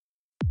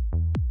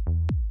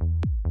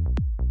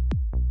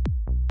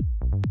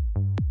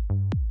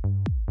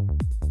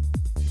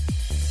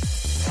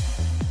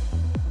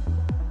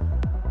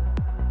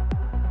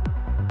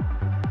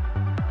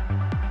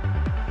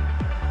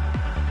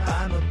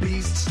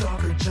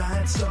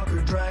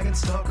Stalker, Dragon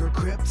Stalker,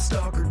 Crypt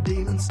Stalker,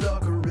 Demon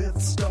Stalker, Rift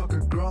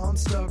Stalker, Gron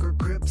Stalker,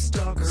 Crypt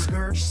Stalker,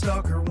 Scourge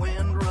Stalker,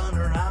 Wind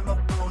Runner, I'm a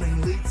pony,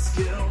 elite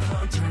skill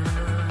hunter.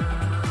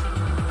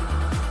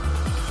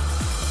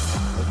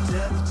 A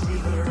death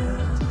dealer,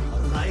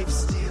 a life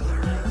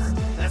stealer,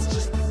 that's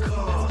just the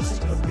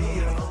cost of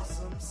being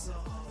awesome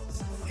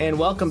sauce. And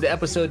welcome to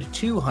episode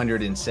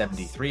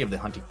 273 of the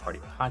Hunting Party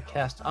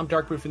Podcast. I'm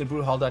Darkbrew from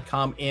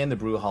thebrewhall.com and the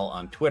Brew Hall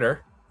on Twitter.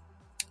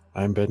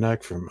 I'm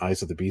Bendak from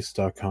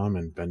eyesofthebeast.com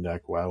and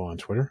Bendak Wow on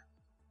Twitter.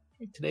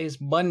 Today is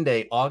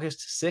Monday,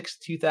 August 6th,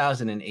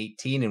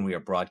 2018, and we are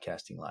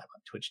broadcasting live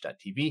on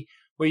twitch.tv,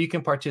 where you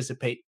can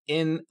participate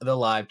in the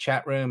live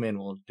chat room, and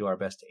we'll do our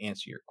best to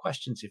answer your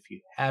questions if you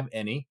have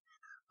any.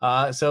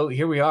 So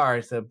here we are.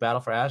 It's the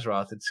Battle for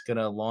Azeroth. It's going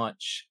to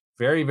launch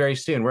very, very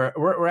soon.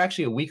 We're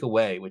actually a week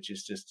away, which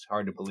is just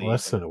hard to believe.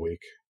 Less than a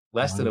week.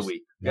 Less than a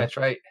week. Yep. That's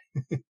right.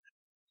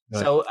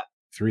 So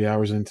 3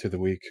 hours into the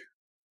week.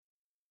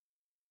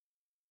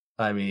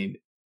 I mean,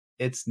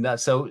 it's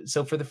not so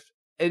for the,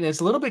 and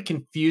it's a little bit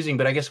confusing,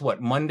 but I guess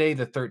Monday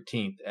the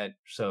 13th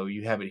so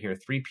you have it here,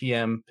 3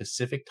 p.m.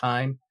 Pacific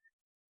time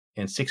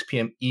and 6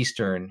 p.m.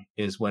 Eastern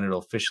is when it'll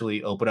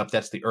officially open up.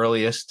 That's the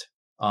earliest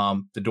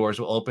the doors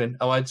will open.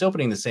 Oh, it's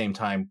opening the same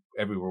time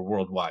everywhere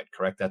worldwide,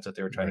 correct? That's what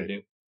they were trying to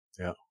do.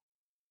 Yeah.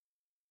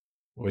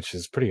 Which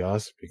is pretty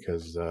awesome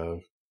because, I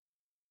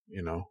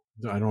don't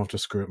have to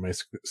screw up my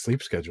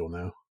sleep schedule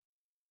now.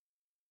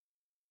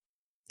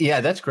 Yeah,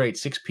 that's great.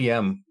 6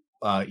 p.m.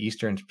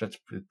 Eastern,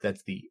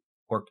 that's the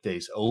work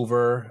day's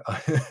over.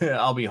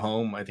 I'll be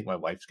home. I think my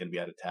wife's going to be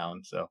out of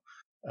town, so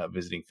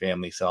visiting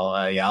family. So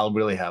I'll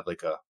really have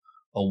like a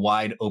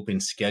wide open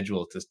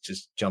schedule to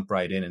just jump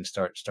right in and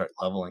start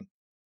leveling.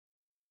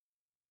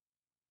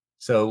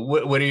 So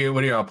what are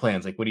your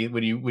plans? Like what are you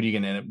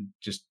going to end up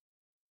just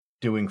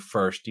doing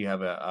first? Do you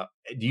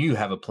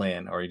have a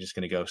plan, or are you just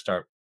going to go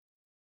start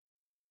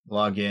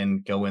log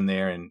in, go in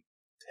there, and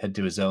head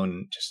to a zone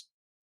and just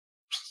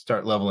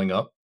start leveling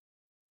up?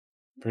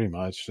 Pretty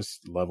much,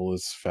 just level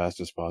as fast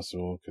as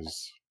possible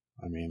because,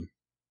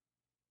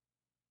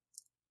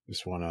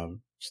 just want to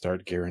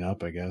start gearing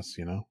up, I guess,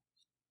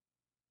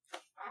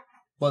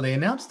 Well, they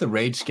announced the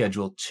raid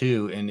schedule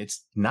too, and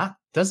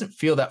doesn't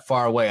feel that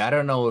far away. I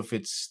don't know if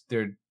it's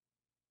their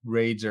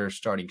raids are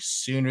starting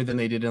sooner than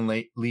they did in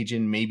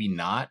Legion, maybe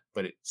not,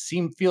 but it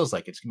feels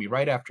like it's going to be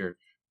right after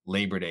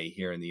Labor Day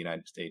here in the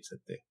United States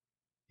that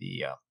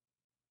the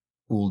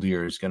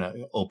Uldir is going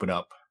to open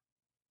up.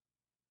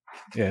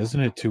 Yeah, isn't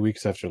it 2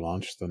 weeks after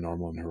launch, the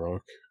normal and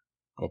heroic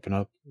open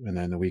up, and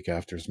then the week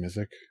after is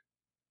mythic?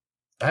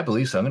 I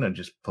believe so. I'm going to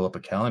just pull up a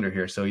calendar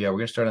here. So yeah, we're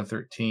going to start on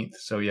 13th.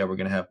 So yeah, we're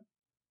going to have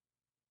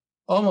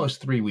almost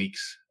 3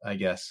 weeks, I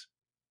guess,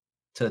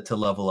 to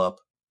level up.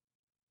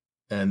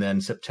 And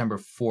then September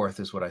 4th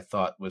is what I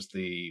thought was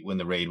when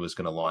the raid was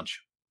going to launch.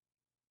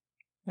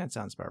 That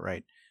sounds about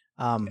right.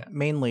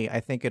 Mainly, I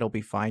think it'll be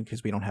fine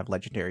because we don't have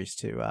legendaries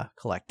to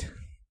collect.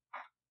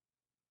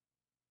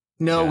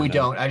 No, we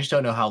don't. I just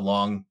don't know how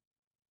long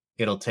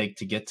it'll take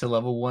to get to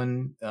level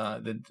 1,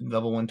 the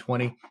level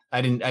 120.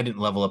 I didn't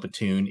level up a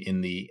tune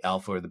in the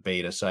alpha or the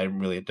beta, so I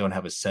really don't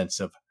have a sense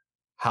of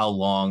how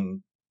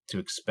long to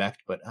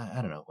expect. But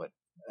I don't know what.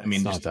 I mean,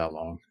 it's not that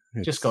long.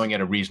 Just going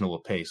at a reasonable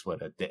pace.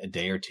 A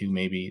day or two,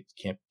 maybe. It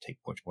can't take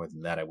much more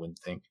than that, I wouldn't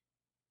think.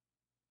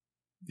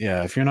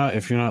 Yeah, if you're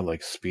not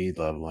like speed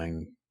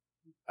leveling,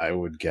 I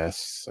would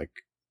guess like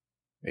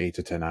 8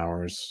 to 10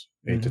 hours,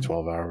 8 to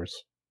 12 hours.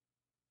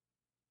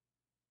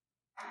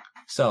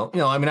 So,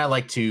 I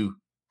like to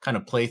kind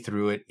of play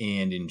through it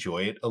and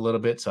enjoy it a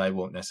little bit. So I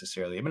won't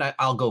necessarily,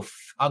 I'll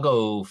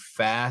go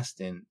fast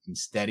and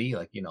steady.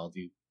 Like, I'll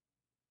do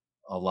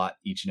a lot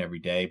each and every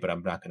day, but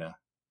I'm not going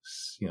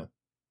to,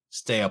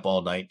 stay up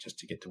all night just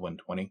to get to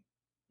 120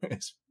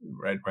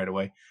 right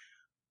away.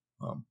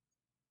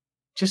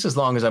 Just as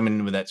long as I'm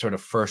in with that sort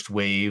of first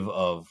wave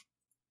of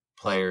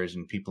players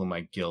and people in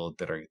my guild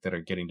that are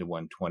getting to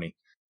 120.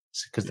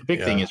 Because the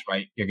big thing is,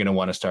 right, you're going to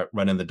want to start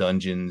running the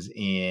dungeons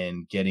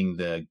and getting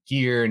the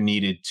gear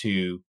needed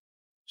to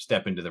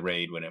step into the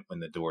raid when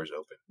the doors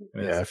open.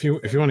 If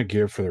you want to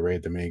gear for the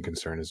raid, the main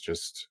concern is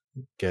just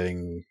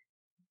getting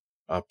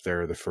up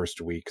there the first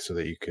week so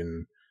that you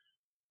can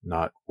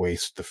not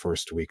waste the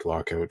first week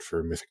lockout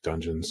for mythic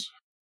dungeons.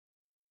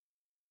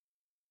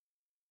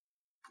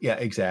 Yeah,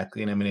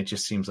 exactly. And it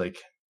just seems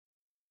like,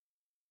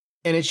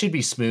 and it should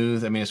be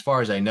smooth. As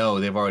far as I know,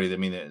 they've already.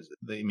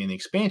 The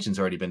expansion's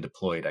already been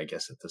deployed, I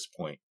guess, at this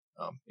point.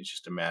 It's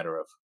just a matter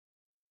of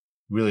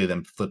really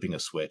them flipping a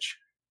switch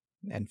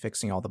and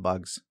fixing all the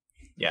bugs.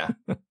 Yeah,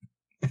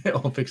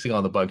 fixing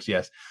all the bugs.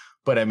 Yes,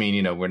 but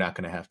we're not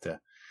going to have to.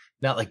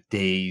 Not like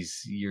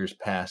years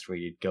past where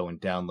you'd go and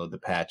download the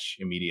patch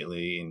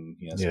immediately and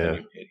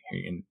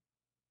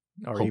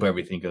hope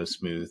everything goes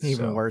smooth.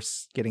 Even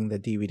worse, getting the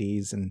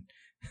DVDs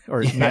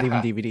not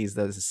even DVDs,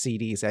 those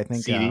CDs. I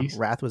think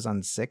Wrath was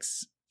on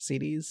 6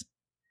 CDs.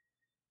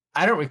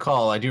 I don't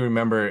recall. I do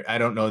remember. I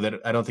don't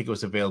think it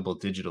was available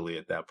digitally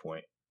at that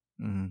point,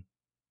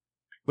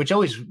 which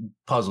always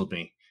puzzled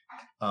me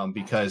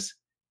because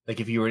like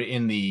if you were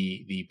in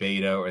the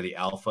beta or the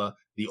alpha,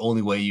 the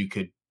only way you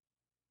could,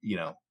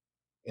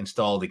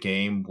 install the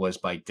game was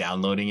by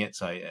downloading it.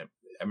 So I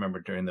remember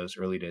during those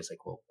early days,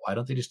 like, well, why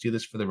don't they just do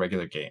this for the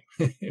regular game?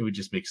 It would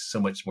just make so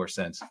much more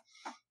sense.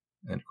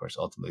 And of course,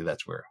 ultimately,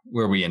 that's where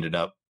we ended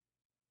up.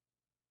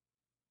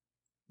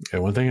 Yeah,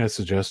 one thing I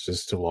suggest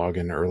is to log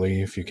in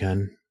early if you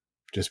can,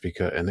 just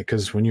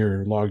because when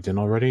you're logged in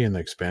already and the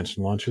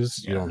expansion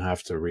launches, you don't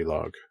have to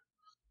relog.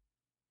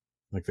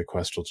 Like the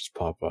quest will just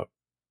pop up.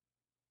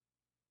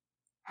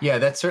 Yeah,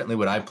 that's certainly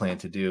what I plan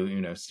to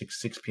do.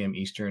 6 p.m.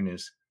 Eastern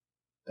is.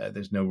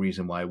 There's no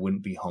reason why I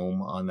wouldn't be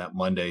home on that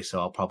Monday, so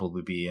I'll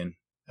probably be in,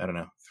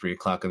 3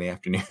 o'clock in the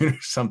afternoon or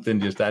something.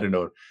 Just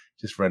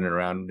running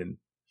around. And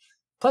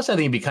plus, I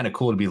think it'd be kind of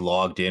cool to be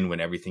logged in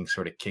when everything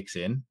sort of kicks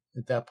in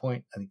at that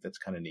point. I think that's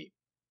kind of neat.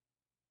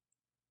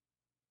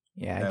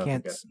 Yeah,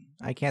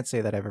 I can't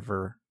say that I've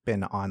ever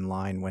been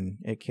online when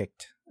it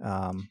kicked.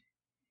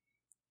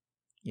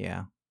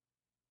 Yeah,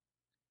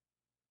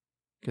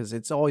 because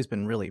it's always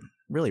been really,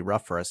 really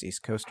rough for us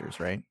East Coasters,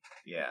 right?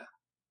 Yeah.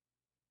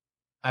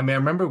 I mean, I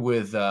remember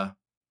with, I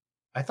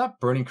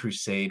thought Burning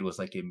Crusade was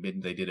like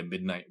they did a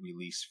midnight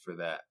release for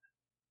that.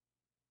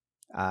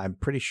 I'm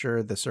pretty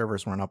sure the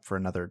servers weren't up for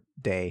another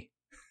day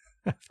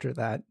after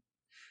that.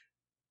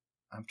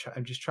 I'm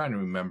just trying to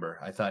remember.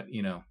 I thought,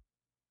 yeah,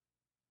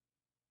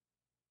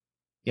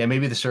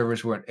 maybe the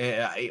servers weren't.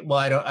 Well,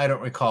 I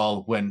don't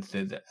recall when.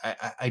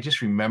 I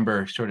just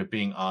remember sort of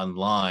being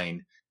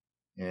online,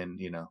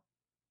 and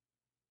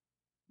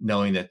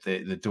knowing that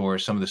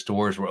some of the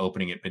stores were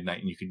opening at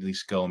midnight and you could at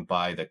least go and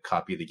buy the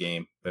copy of the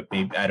game. But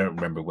maybe I don't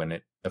remember when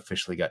it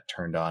officially got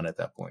turned on at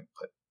that point.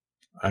 But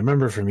I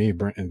remember for me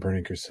in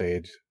Burning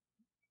Crusade,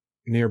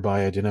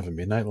 nearby I didn't have a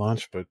midnight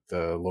launch, but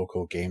the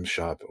local game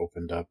shop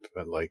opened up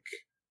at like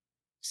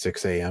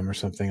 6 a.m. or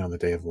something on the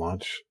day of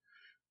launch.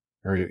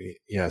 6 a.m.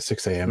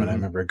 Mm-hmm. And I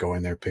remember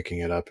going there,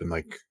 picking it up and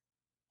like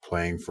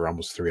playing for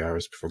almost 3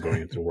 hours before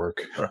going into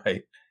work.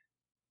 Right.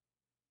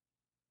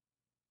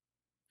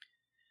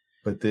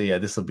 But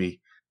this will be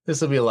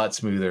a lot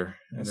smoother.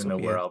 I don't know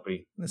where I'll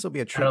be. This will be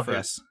a treat for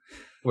us.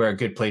 We're a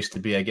good place to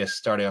be, I guess.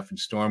 Starting off in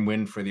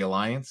Stormwind for the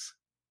Alliance.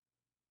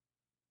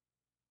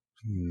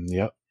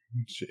 Yep,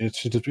 it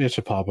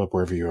should pop up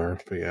wherever you are.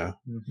 But yeah,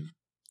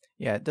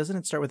 yeah. Doesn't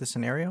it start with a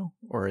scenario,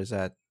 or is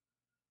that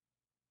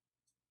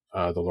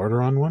the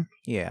Lordaeron one?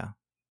 Yeah.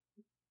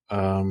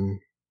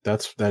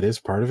 That is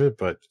part of it,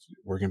 but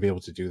we're gonna be able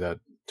to do that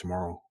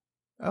tomorrow.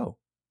 Oh,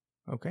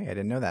 okay. I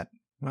didn't know that.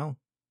 Well.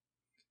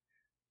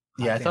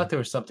 Yeah, I thought there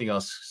was something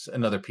else,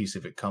 another piece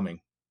of it coming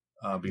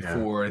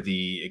before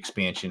the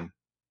expansion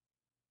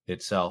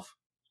itself.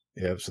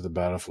 Yeah, so the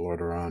Battle for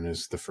Lordaeron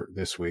is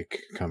this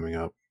week coming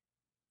up.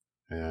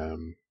 Yeah.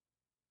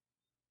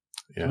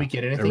 Did we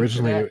get anything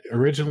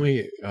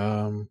originally,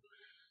 I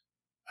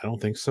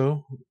don't think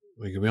so.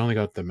 We only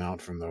got the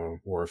mount from the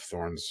War of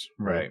Thorns.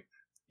 Right.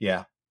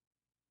 Yeah.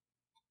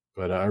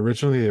 But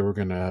originally they were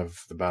going to have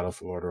the Battle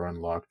for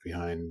Lordaeron locked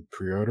behind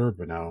pre-order,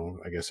 but now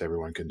I guess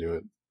everyone can do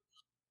it.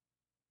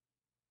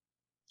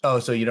 Oh,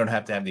 so you don't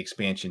have to have the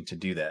expansion to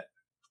do that?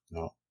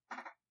 No.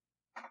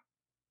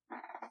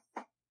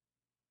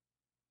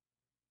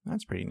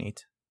 That's pretty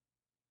neat.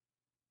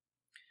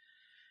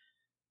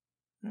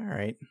 All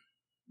right.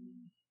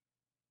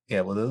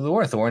 Yeah, well, the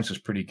War of Thorns was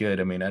pretty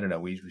good. I mean, I don't know.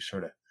 We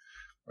sort of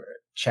were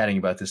chatting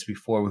about this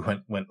before we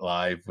went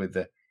live with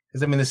because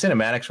the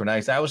cinematics were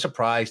nice. I was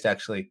surprised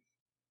actually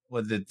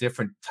with the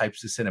different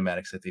types of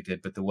cinematics that they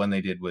did, but the one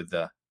they did with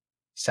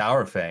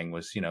Saurfang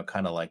was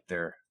kind of like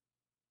their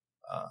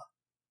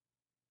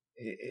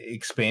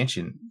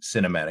expansion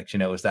cinematics.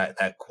 It was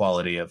that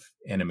quality of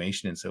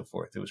animation and so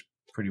forth. It was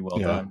pretty well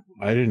done.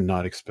 I did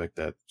not expect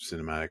that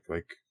cinematic.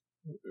 Like,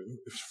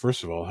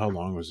 first of all, how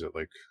long was it?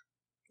 Like,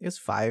 it was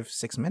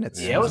 5-6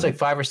 minutes. Yeah, it was like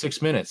 5 or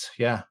 6 minutes.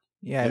 Yeah.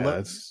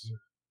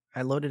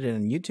 I loaded it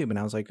on YouTube and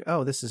I was like,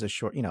 oh, this is a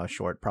short,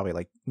 probably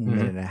like a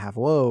minute and a half.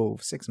 Whoa,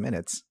 6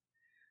 minutes.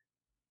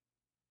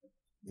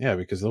 Yeah,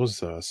 because those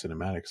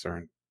cinematics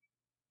aren't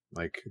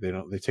like they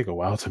take a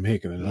while to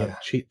make, and they're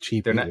not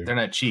cheap. They're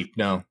not cheap.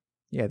 No.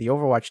 Yeah, the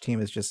Overwatch team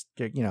is just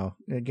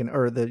again,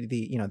 or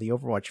the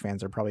Overwatch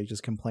fans are probably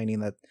just complaining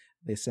that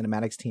the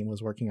cinematics team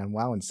was working on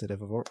WoW instead of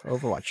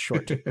Overwatch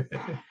short.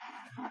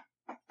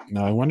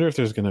 Now, I wonder if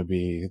there's going to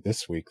be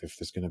this week if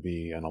there's going to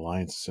be an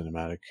Alliance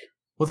cinematic.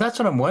 Well, that's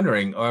what I'm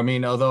wondering. I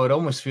mean, although it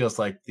almost feels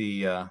like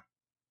the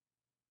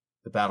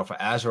Battle for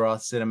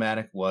Azeroth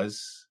cinematic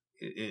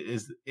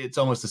it's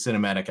almost the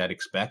cinematic I'd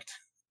expect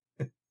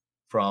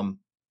from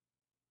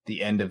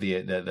the end of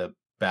the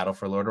Battle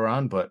for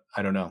Lordaeron, but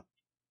I don't know.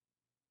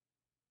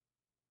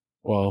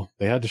 Well,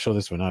 they had to show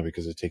this one now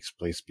because it takes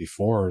place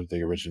before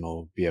the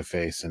original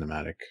BFA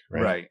cinematic,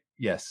 right? Right.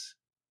 Yes.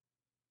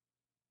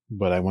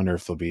 But I wonder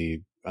if there'll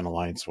be an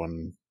Alliance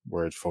one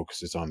where it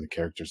focuses on the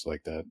characters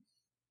like that.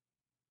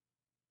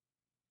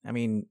 I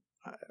mean,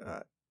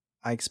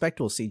 I expect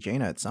we'll see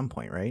Jaina at some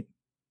point, right?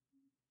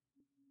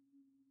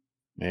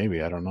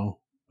 Maybe, I don't know.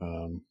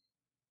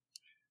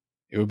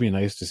 It would be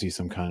nice to see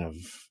some kind of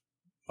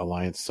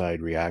Alliance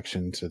side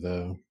reaction to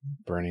the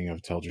burning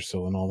of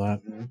Teldrassil and all that.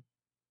 Mhm.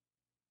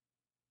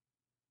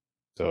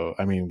 So,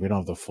 I mean, we don't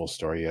have the full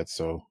story yet,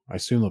 so I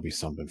assume there'll be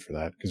something for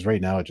that. Because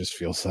right now it just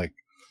feels like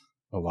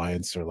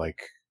Alliance are like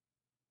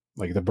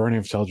the burning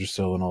of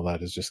Teldrassil and all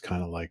that is just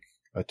kind of like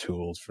a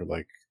tool for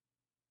like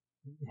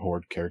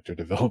Horde character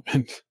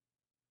development.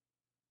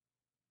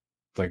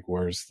 Like,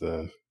 where's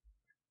the,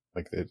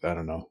 I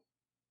don't know.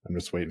 I'm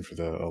just waiting for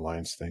the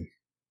Alliance thing.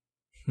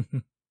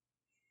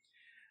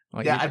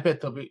 Well, Yeah, I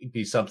bet there'll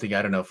be something.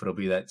 I don't know if it'll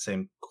be that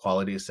same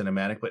quality as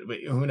cinematic, but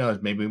who knows?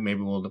 Maybe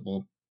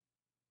we'll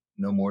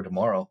know more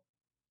tomorrow.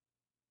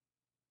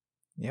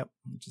 Yep,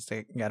 just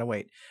gotta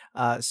wait.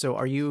 So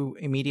are you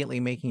immediately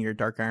making your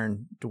Dark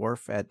Iron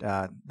Dwarf at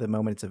the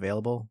moment it's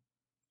available,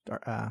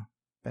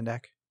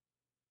 Bendak?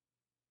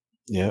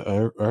 Yeah, I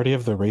already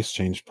have the race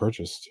change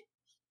purchased.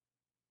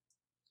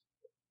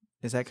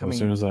 Is that So coming as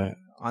soon as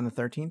on the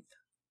 13th?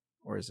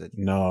 Or is it?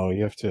 No,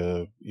 you have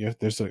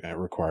there's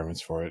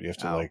requirements for it. You have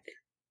to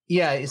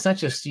Yeah, it's not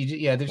just there's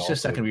just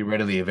Also- not going to be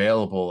readily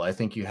available. I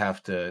think you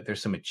have to.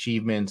 There's some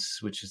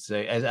achievements, which is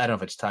I don't know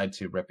if it's tied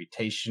to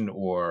reputation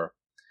or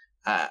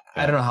I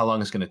don't know how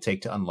long it's going to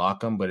take to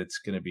unlock them, but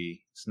it's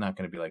not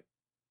going to be like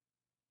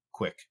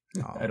quick.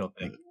 Oh. I don't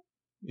think.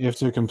 you have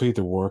to complete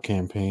the war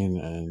campaign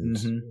and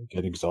Mhm.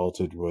 get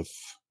exalted with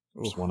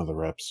just Oof. one of the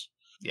reps.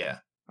 Yeah.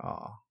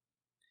 Oh,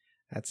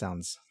 that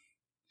sounds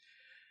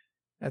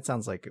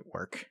like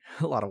work.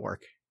 A lot of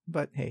work.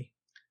 But hey,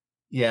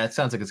 Yeah, it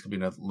sounds like it's going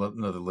to be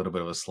another little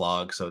bit of a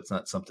slog, so it's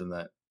not something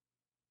that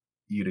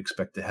you'd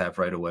expect to have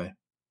right away.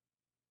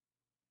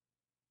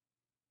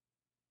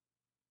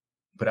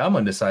 But I'm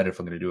undecided if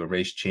I'm going to do a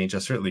race change.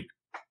 I'll certainly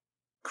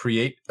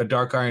create a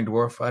Dark Iron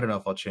Dwarf. I don't know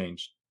if I'll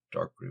change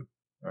Dark Brew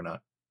or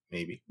not.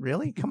 Maybe.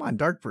 really? Come on,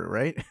 Dark Brew,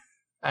 right?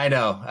 I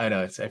know.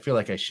 I feel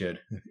like I should.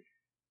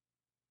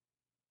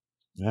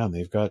 Yeah, and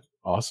they've got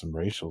awesome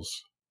racials.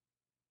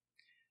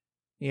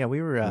 Yeah,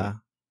 we were Yeah.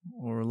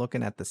 we were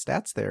looking at the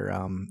stats there.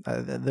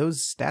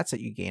 Those stats that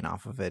you gain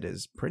off of it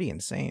is pretty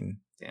insane.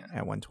 Yeah.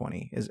 At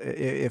 120, is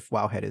if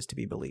Wowhead is to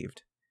be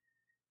believed.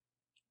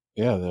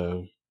 Yeah,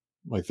 the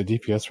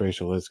DPS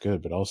racial is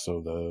good, but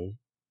also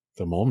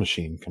the mole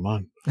machine. Come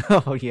on.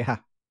 Oh yeah.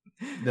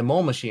 The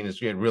mole machine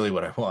is really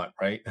what I want,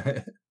 right?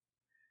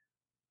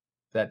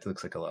 That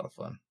looks like a lot of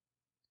fun.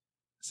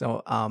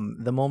 So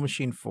the mole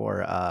machine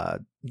for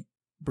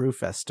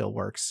Brewfest still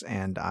works,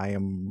 and I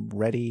am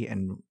ready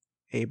and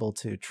able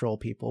to troll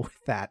people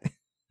with that.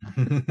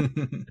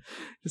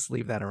 Just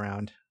leave that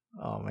around.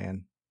 Oh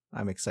man,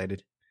 I'm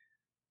excited.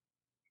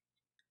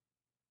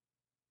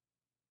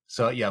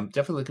 So yeah, I'm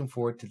definitely looking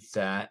forward to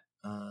that.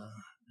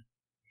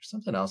 There's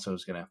something else I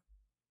was gonna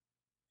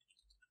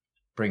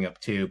bring up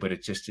too, but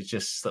it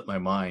just slipped my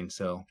mind.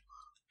 So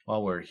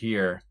while we're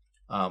here,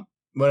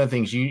 one of the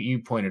things you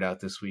pointed out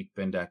this week,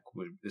 Bendak,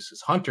 this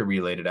is hunter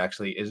related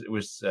actually, is it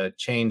was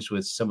changed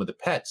with some of the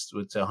pets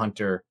with the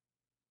hunter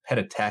pet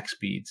attack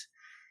speeds,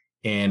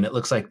 and it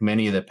looks like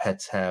many of the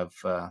pets have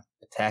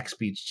attack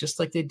speeds just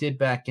like they did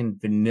back in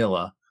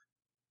vanilla,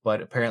 but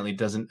apparently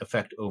doesn't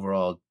affect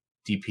overall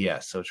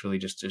DPS. So it's really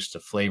just a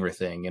flavor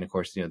thing. And of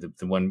course, the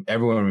one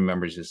everyone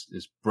remembers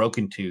is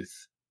Broken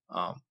Tooth,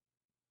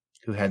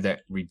 who had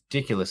that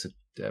ridiculously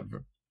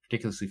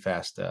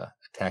fast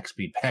attack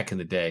speed back in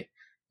the day.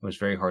 It was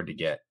very hard to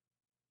get.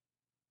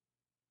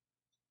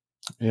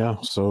 Yeah,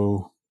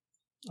 so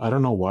I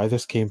don't know why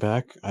this came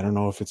back. I don't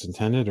know if it's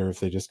intended or if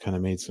they just kind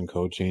of made some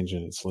code change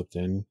and it slipped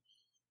in.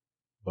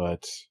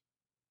 But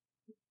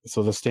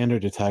so the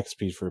standard attack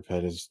speed for a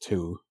pet is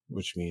 2,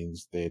 which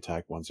means they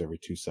attack once every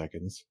 2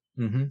 seconds.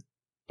 Mm-hmm.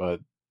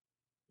 But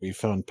we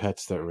found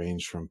pets that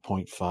range from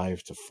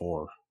 0.5 to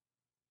 4.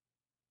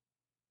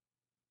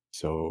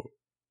 So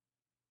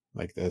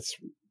that's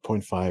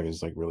 0.5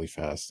 is really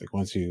fast.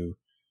 Once you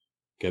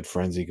get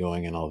frenzy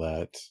going and all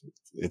that,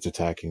 it's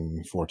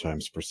attacking 4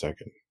 times per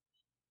second.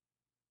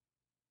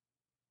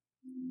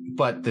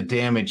 But the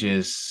damage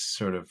is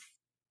sort of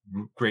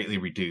greatly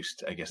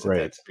reduced, I guess, at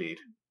that speed.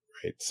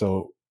 Right.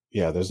 So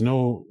yeah, there's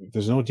no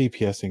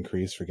DPS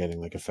increase for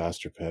getting a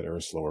faster pet or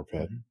a slower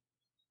pet. Mm-hmm.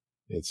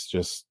 It's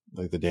just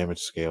the damage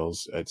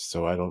scales.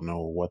 So I don't know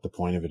what the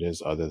point of it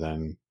is other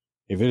than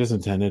if it is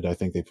intended, I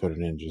think they put it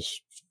in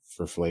just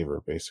for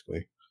flavor,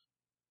 basically.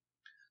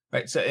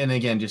 Right. So, and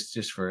again,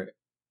 just for,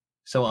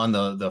 so on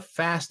the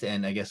fast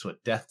end, I guess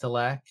what Death to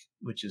Lack,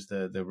 which is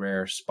the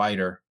rare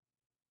spider,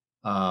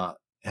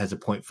 has a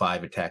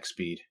 0.5 attack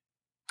speed.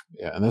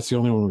 Yeah, and that's the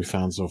only one we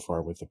found so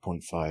far with the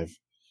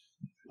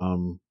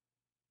 0.5.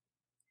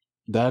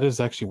 That is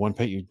actually one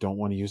pet you don't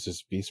want to use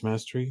as Beast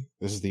Mastery.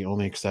 This is the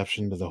only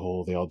exception to the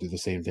whole they all do the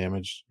same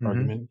damage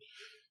argument,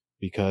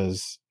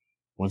 because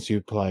once you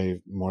apply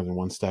more than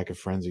one stack of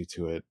Frenzy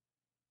to it,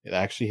 it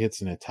actually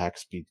hits an attack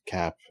speed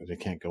cap and it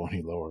can't go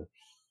any lower.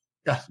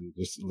 So you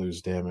just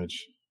lose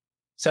damage.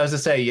 So I was to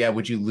say, yeah,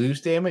 would you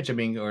lose damage? I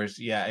mean,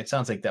 it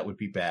sounds like that would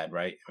be bad,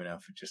 right? I mean,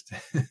 if it just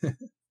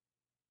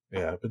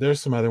Yeah, but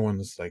there's some other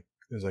ones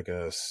there's a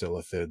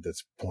Silithid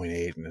that's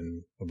 0.8 and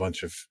then a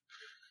bunch of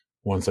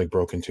ones like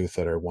Broken Tooth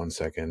that are 1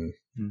 second.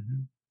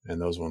 Mm-hmm. and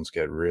those ones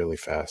get really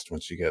fast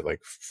once you get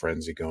like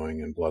Frenzy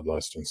going and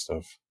Bloodlust and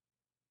stuff.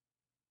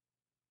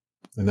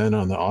 And then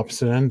on the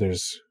opposite end,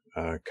 there's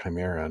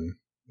Chimeran,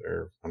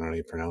 or I don't know how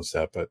you pronounce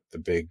that, but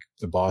the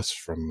boss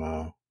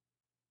from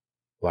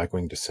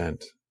Blackwing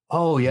Descent.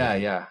 Oh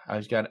yeah. I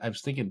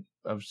was thinking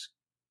of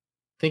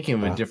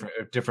a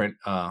different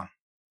Yeah,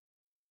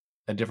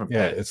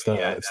 pet. it's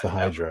the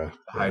Hydra.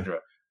 The Hydra.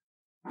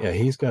 Yeah,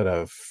 he's got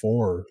a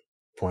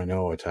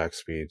 4.0 attack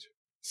speed,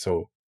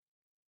 so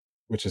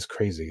which is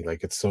crazy.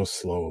 Like, it's so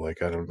slow.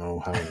 Like, I don't know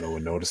how no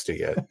one noticed it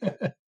yet.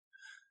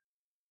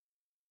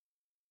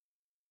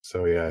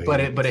 So yeah,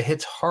 but it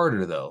hits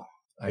harder though.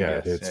 I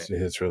guess. It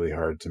hits really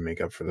hard to make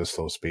up for the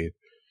slow speed.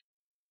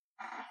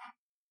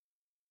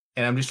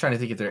 And I'm just trying to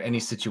think if there are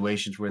any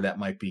situations where that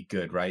might be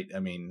good, right? I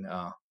mean,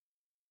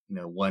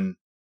 one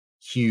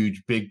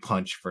huge big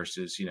punch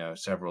versus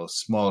several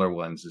smaller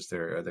ones.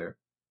 Are there?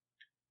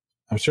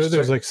 I'm sure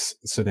there's like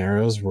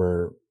scenarios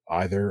where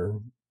either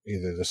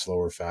the slow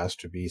or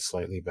fast would be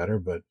slightly better,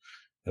 but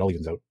it all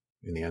evens out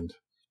in the end.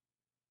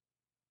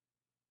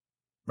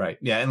 Right.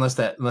 Yeah. Unless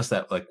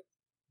that like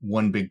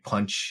one big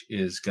punch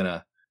is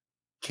gonna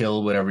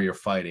kill whatever you're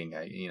fighting,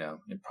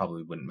 it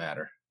probably wouldn't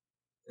matter.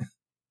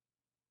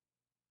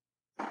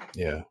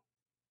 Yeah.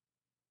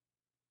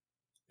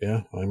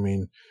 Yeah. I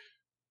mean,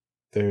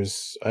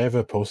 I have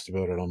a post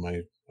about it on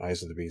my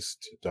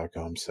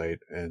eyesofthebeast.com site,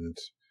 and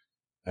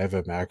I have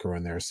a macro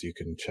in there so you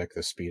can check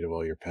the speed of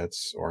all your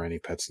pets or any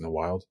pets in the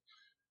wild.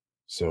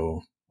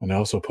 So, and I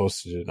also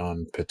posted it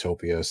on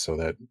Petopia so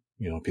that,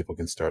 people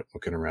can start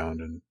looking around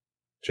and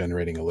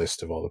generating a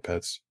list of all the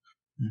pets.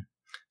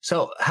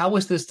 So how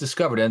was this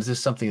discovered? And is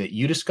this something that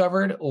you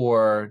discovered,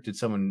 or did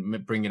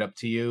someone bring it up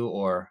to you,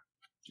 or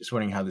just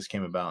wondering how this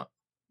came about?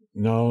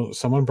 No,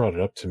 someone brought it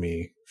up to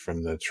me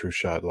from the True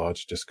Shot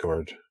Lodge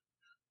Discord.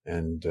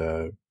 And,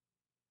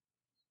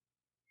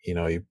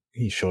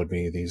 he showed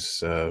me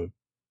these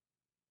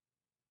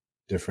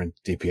different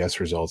DPS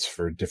results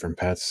for different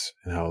pets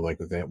and how like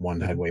that one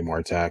had way more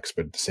attacks,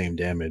 but the same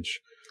damage.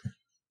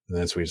 And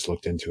then so we just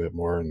looked into it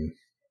more, and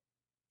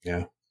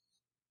yeah.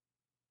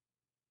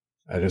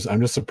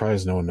 I'm just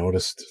surprised no one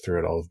noticed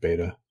throughout all of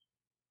beta.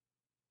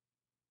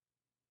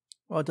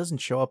 Well, it doesn't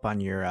show up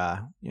on your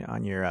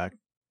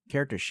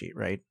character sheet,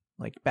 right?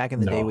 Like back in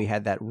the day, we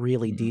had that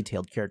really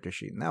detailed character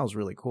sheet, and that was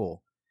really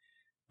cool.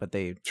 But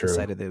they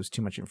decided there was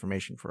too much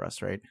information for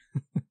us, right?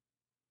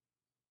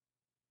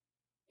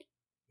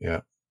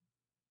 Yeah.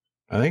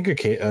 I think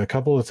a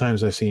couple of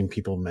times I've seen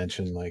people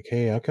mention like,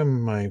 hey, how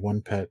come my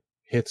one pet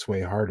hits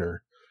way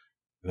harder?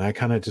 And I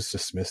kind of just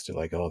dismissed it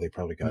like, oh, they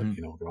probably got,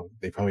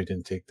 they probably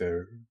didn't take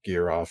their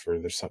gear off, or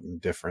there's something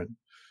different.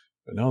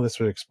 But no, this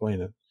would explain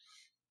it.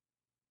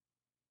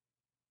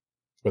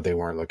 But they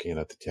weren't looking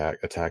at the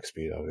attack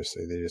speed,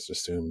 obviously. They just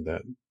assumed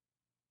that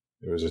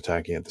it was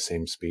attacking at the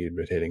same speed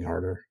but hitting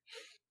harder.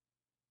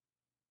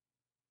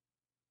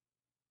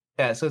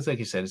 Yeah, so it's like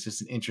you said, it's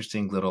just an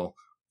interesting little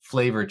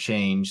flavor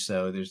change.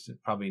 So there's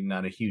probably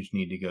not a huge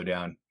need to go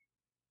down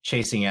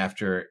chasing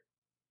after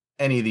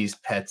any of these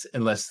pets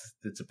unless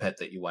it's a pet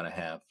that you want to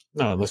have.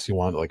 No, unless you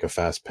want like a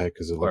fast pet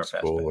because it looks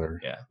cool,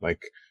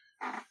 like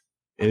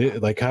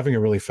having a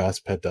really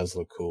fast pet does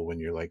look cool when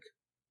you're like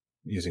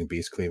using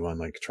Beast Cleave on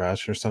like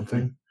trash or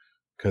something,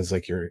 because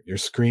like your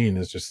screen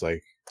is just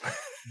like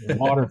a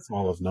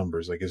waterfall of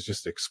numbers, like it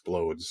just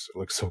explodes. It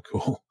looks so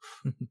cool.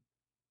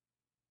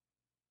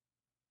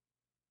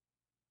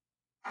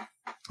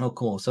 Oh,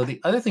 cool. So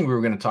the other thing we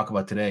were going to talk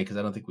about today, because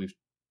I don't think we've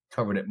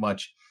covered it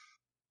much,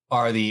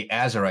 are the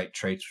Azerite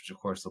traits, which of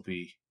course will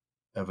be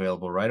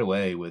available right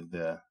away with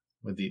the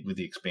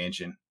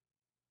expansion.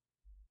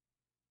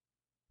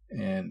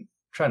 And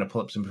trying to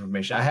pull up some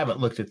information. I haven't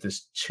looked at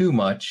this too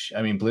much.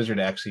 I mean, Blizzard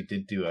actually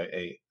did do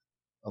a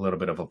little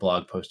bit of a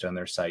blog post on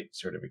their site,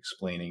 sort of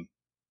explaining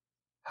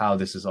how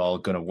this is all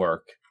going to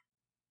work.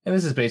 And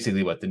this is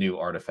basically what the new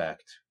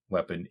artifact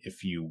weapon,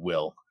 if you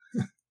will,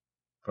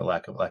 for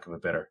lack of a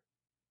better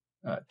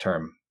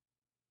term.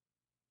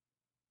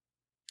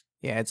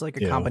 Yeah, it's like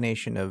a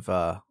combination of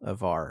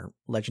our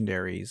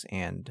legendaries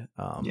and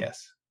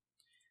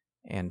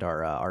and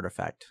our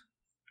artifact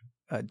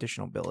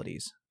additional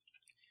abilities,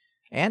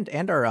 and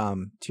our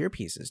tier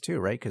pieces too,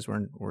 right? Because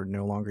we're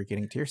no longer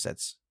getting tier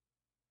sets.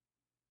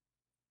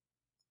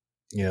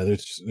 Yeah,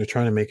 they're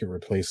trying to make it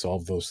replace all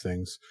of those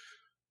things.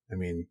 I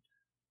mean,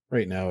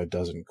 right now it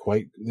doesn't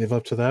quite live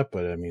up to that,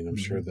 but I mean, I'm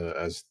sure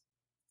as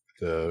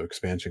the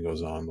expansion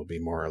goes on, there'll be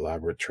more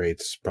elaborate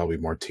traits, probably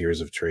more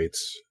tiers of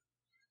traits.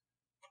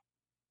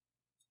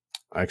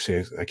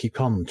 Actually, I keep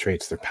calling them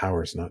traits. They're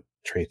powers, not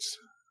traits.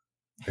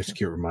 I just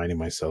keep reminding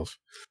myself.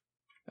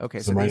 Okay,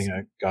 so I'm writing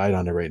a guide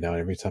on it right now.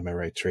 Every time I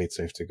write traits,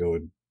 I have to go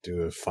and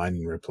do a find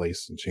and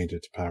replace and change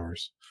it to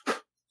powers. All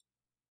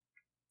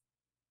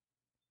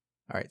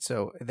right,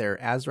 so they're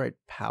Azerite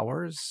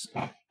powers,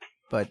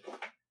 but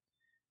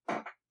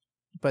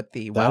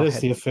that is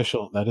the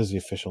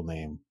official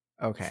name.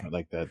 Okay,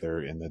 like that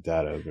they're in the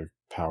data. They're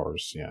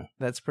powers. Yeah,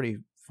 that's pretty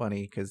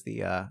funny because the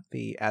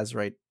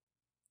Azerite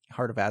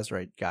Heart of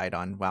Azerite guide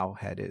on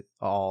Wowhead, it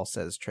all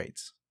says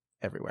traits.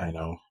 everywhere. I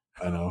know.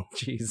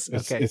 Jeez.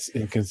 Okay. It's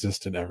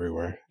inconsistent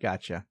everywhere.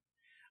 Gotcha.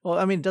 Well,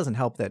 I mean, it doesn't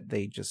help that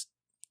they just,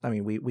 I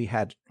mean, we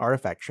had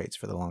artifact traits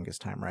for the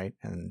longest time, right?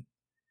 And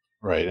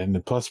right.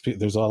 And plus,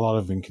 there's a lot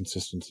of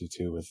inconsistency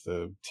too with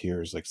the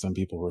tiers. Like some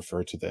people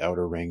refer to the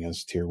outer ring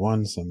as tier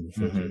 1, some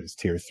refer to it as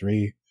tier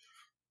 3.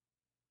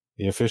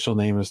 The official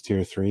name is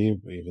tier 3,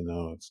 even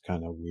though it's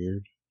kind of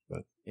weird.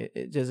 But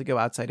does it go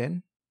outside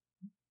in?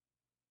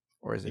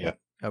 Or is it? Yeah.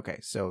 Okay,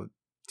 so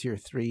tier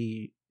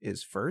 3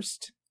 is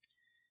first?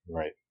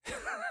 Right.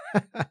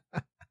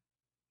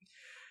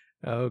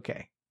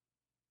 Okay.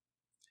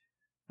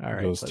 All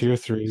right. It goes tier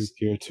 3,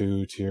 tier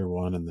 2, tier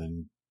 1, and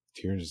then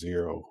tier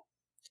 0.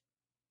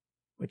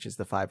 Which is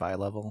the 5 eye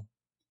level.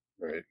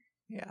 Right.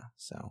 Yeah,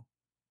 so.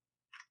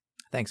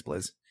 Thanks,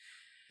 Blizz.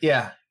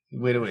 Yeah.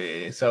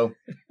 Wait. So,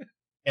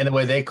 and the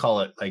way they call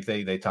it, like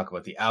they talk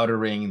about the outer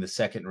ring, the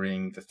second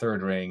ring, the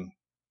third ring,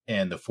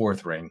 and the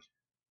fourth ring.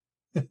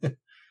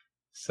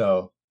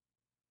 So.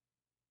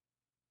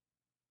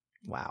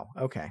 Wow.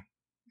 Okay.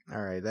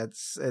 All right.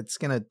 It's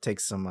going to take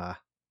some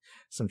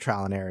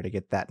trial and error to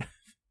get that,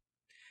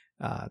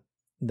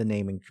 the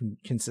naming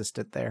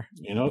consistent there.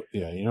 You know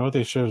what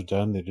they should have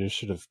done? They just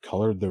should have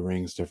colored the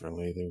rings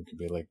differently. They could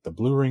be like the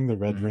blue ring, the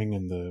red ring,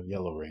 and the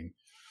yellow ring.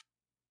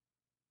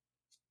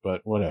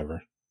 But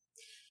whatever.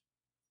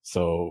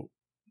 So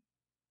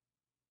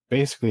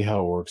basically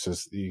how it works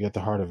is you get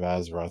the Heart of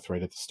Azeroth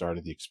right at the start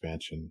of the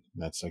expansion.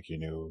 That's like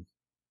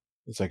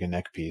it's like a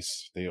neck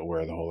piece that you'll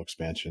wear the whole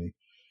expansion.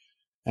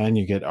 And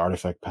you get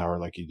artifact power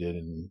like you did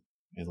in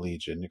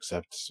Legion,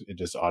 except it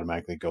just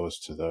automatically goes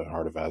to the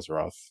Heart of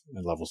Azeroth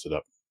and levels it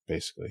up,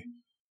 basically.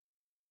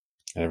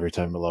 And every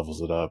time it levels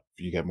it up,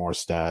 you get more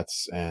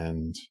stats,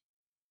 and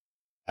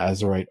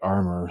Azerite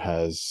armor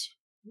has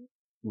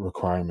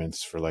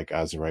requirements for like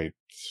Azerite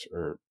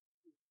or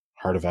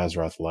Heart of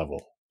Azeroth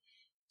level.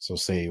 So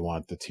say you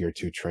want the tier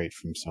 2 trait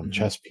from some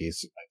chest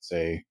piece, I'd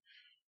say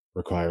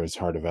requires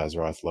Heart of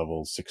Azeroth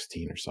level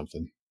 16 or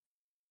something.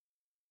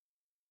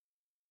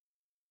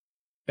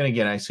 And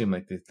again, I assume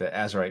like the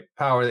Azerite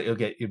power that you'll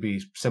get, you'd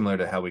be similar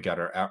to how we got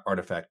our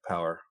artifact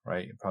power,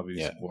 right? It'd probably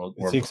be world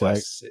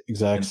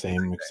exact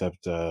same,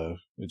 except it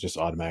just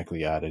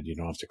automatically added. You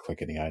don't have to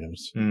click any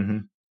items. Mm-hmm.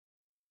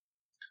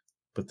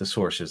 But the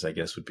sources, I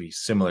guess, would be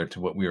similar to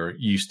what we were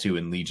used to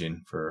in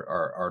Legion for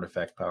our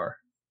artifact power.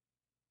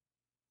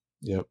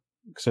 Yep.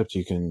 Except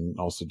you can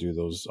also do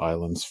those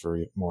islands for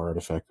more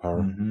artifact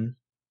power. Mm-hmm.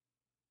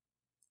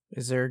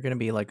 Is there going to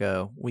be like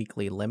a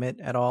weekly limit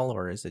at all,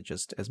 or is it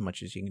just as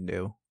much as you can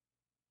do?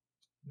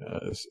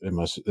 As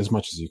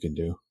much as you can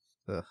do.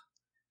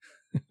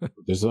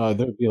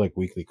 There'd be like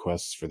weekly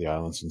quests for the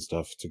islands and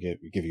stuff to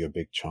give you a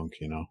big chunk,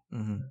 you know.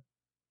 Mm-hmm.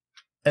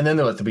 And then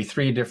there'll be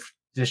 3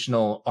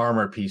 additional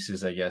armor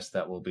pieces, I guess,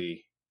 that will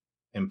be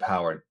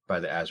empowered by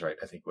the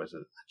Azerite. I think was it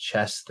the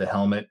chest, the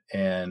helmet,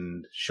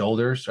 and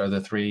shoulders are the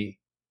 3.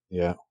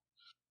 Yeah.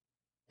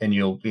 And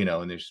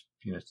and there's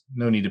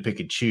no need to pick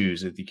and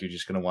choose. I think you're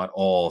just going to want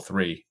all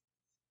 3.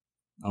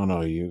 Oh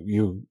no,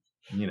 you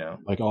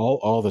like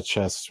all the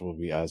chests will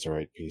be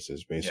Azerite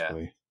pieces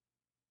basically. Yeah.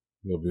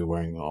 You'll be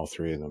wearing all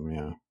 3 of them.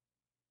 Yeah.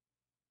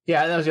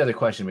 Yeah, that was the other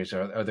question.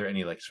 Are there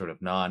any like sort of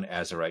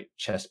non-Azerite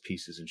chest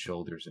pieces and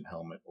shoulders and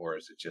helmet, or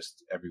is it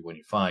just everyone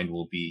you find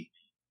will be?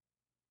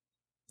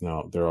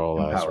 No, they're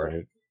all empowered.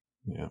 Azerite.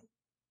 Yeah.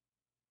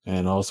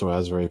 And also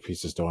Azerite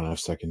pieces don't have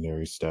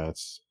secondary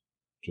stats,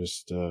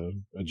 just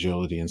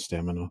agility and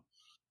stamina.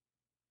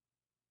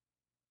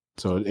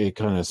 So it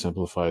kind of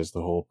simplifies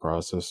the whole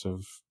process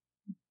of,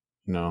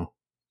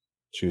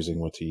 choosing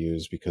what to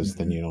use, because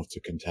then you don't have to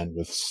contend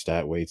with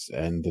stat weights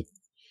and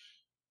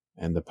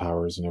the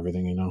powers and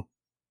everything,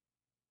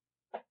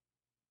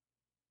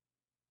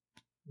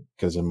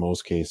 Because in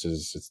most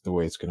cases, it's the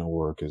way it's going to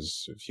work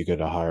is if you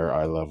get a higher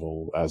eye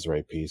level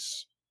Azerite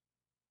piece,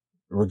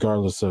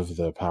 regardless of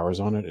the powers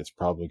on it, it's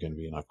probably going to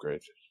be an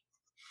upgrade.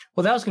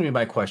 Well, that was going to be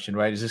my question,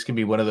 right? Is this going to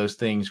be one of those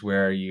things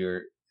where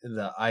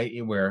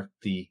where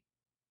the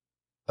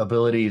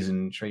abilities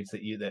and traits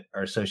that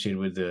are associated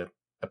with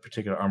a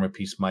particular armor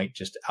piece might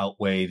just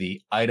outweigh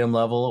the item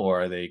level,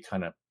 or are they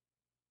kind of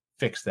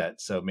fix that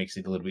so it makes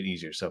it a little bit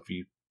easier? So if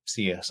you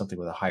see something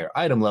with a higher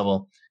item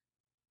level,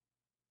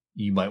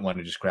 you might want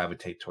to just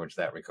gravitate towards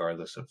that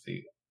regardless of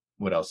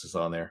what else is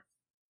on there.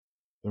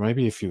 There might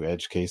be a few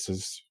edge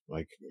cases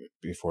like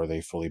before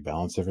they fully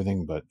balance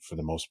everything, but for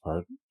the most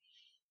part,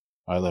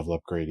 eye level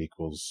upgrade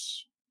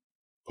equals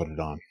put it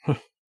on.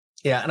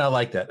 Yeah, and I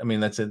like that. I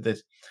mean, I think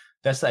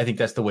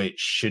that's the way it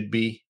should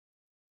be,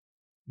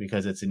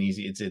 because it's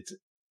it's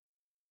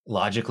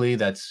logically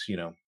that's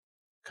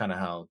kind of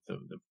how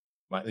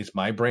at least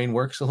my brain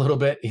works a little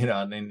bit,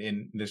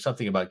 and there's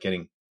something about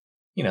getting,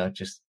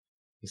 just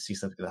you see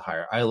something with a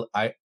higher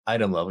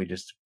item level, you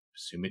just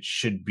assume it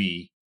should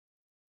be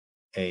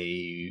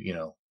a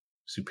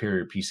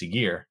superior piece of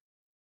gear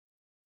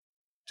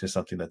to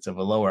something that's of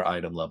a lower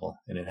item level,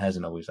 and it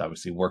hasn't always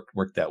obviously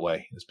worked that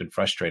way. It's been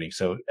frustrating.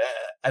 So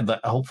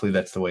hopefully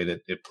that's the way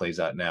that it plays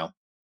out now.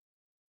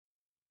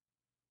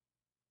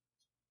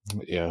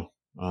 Yeah.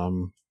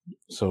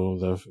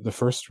 So the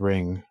first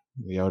ring,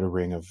 the outer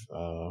ring of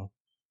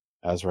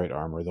Azerite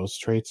armor, those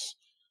traits,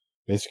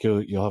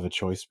 basically you'll have a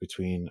choice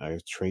between a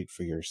trait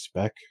for your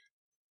spec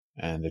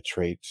and a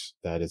trait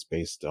that is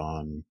based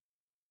on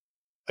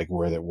like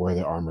where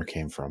the armor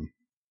came from.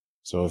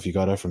 So if you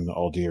got it from the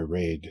Uldir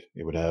raid,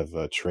 it would have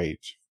a trait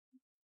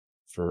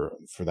for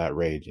that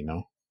raid, you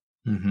know?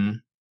 Mm-hmm.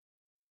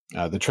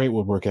 The trait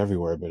would work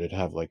everywhere, but it'd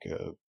have like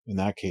in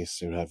that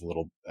case, it would have a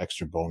little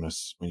extra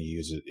bonus when you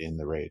use it in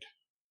the raid.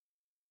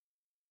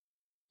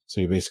 So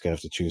you basically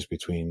have to choose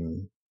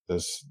between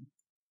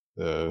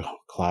the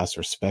class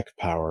or spec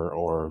power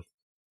or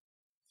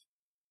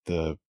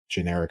the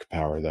generic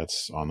power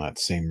that's on that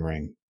same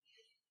ring.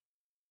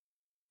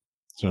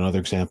 So another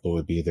example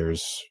would be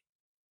there's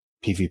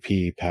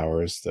PvP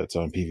powers that's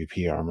on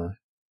PvP armor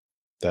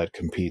that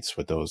competes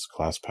with those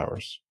class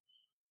powers.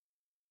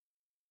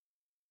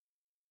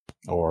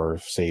 Or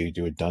say you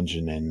do a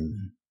dungeon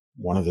in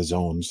one of the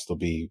zones, there'll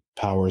be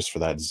powers for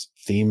that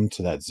theme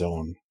to that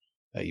zone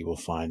that you will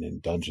find in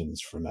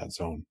dungeons from that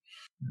zone.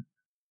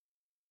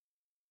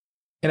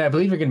 And I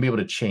believe you're going to be able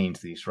to change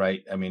these,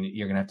 right? I mean,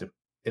 you're going to have to,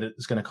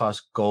 it's going to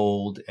cost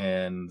gold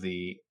and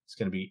it's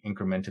going to be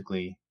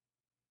incrementally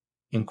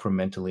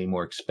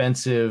more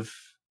expensive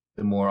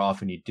the more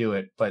often you do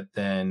it, but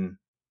then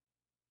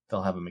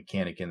they'll have a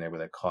mechanic in there where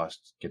that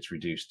cost gets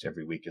reduced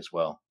every week as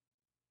well.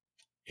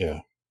 Yeah.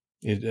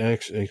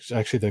 It's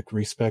actually the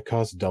respec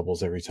cost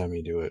doubles every time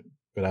you do it,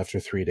 but after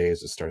 3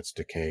 days it starts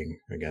decaying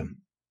again.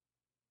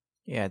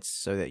 Yeah, it's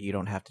so that you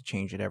don't have to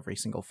change it every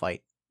single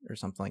fight or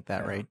something like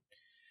that, right?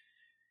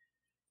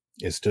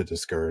 It's to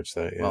discourage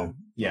that, yeah. Well,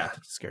 yeah, to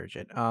discourage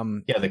it.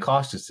 Yeah, the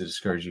cost is to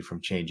discourage you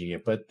from changing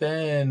it, but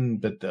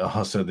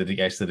also the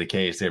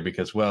decay is there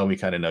because, well, we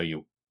kind of know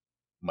you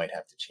might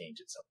have to change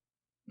it. So,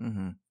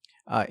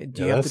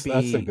 do you have to be?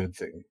 That's a good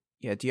thing.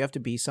 Yeah, do you have to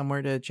be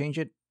somewhere to change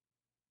it?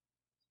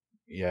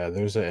 Yeah,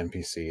 there's an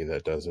NPC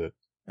that does it.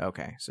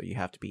 Okay, so you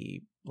have to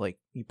be like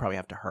you probably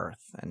have to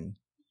hearth and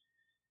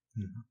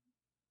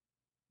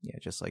yeah,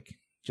 just like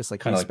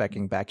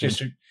respecing back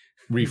just in.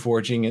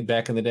 Reforging it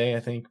back in the day, I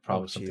think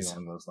probably something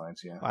along those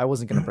lines. Yeah, I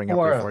wasn't going to bring up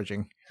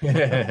reforging.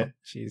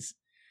 Jeez,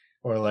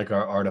 or like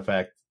our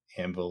artifact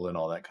anvil and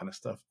all that kind of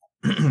stuff.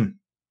 Yeah,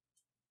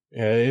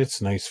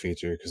 it's a nice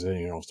feature because then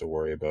you don't have to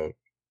worry about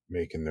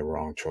making the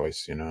wrong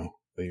choice. You know,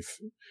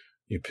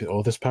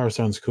 this power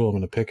sounds cool, I'm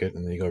going to pick it,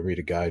 and then you go read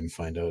a guide and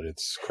find out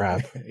it's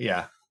crap.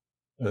 Yeah,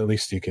 at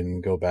least you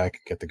can go back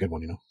and get the good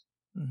one. You know.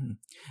 Mm-hmm.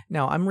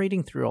 Now I'm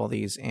reading through all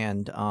these,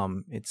 and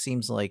it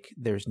seems like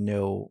there's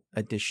no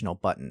additional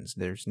buttons.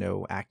 There's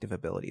no active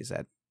abilities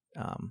that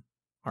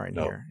are in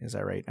here. Is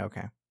that right?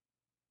 Okay.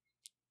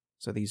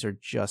 So these are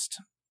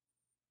just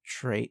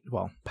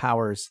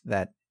powers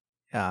that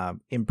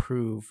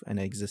improve an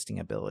existing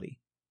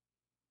ability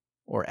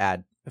or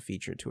add a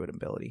feature to an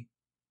ability.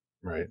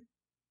 Right.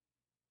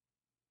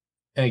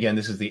 And again,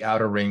 this is the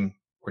outer ring,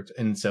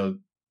 and so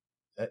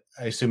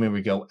I assume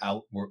we go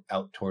out. We're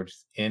out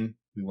towards in.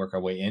 We work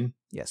our way in.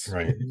 Yes.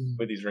 Right.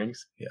 With these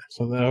rings. Yeah.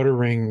 So the outer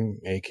ring,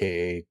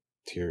 aka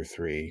tier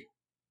 3,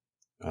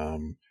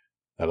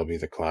 that'll be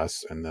the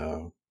class and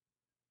the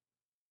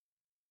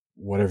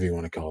whatever you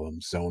want to call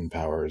them, zone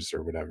powers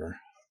or whatever.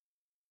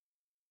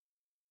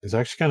 It's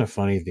actually kind of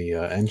funny. The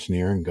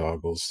engineering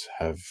goggles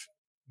have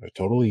a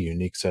totally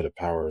unique set of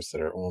powers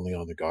that are only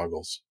on the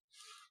goggles.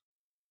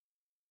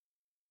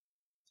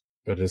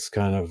 But it's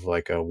kind of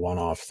like a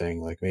one-off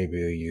thing. Like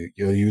maybe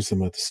you'll use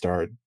them at the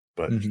start,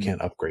 but you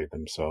can't upgrade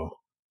them, so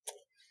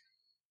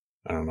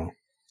I don't know.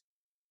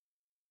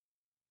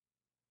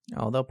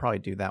 Oh, they'll probably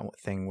do that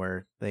thing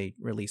where they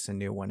release a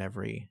new one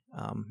every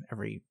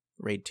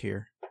raid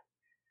tier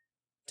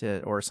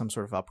or some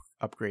sort of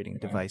upgrading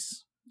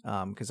device.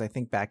 Because I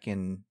think back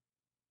in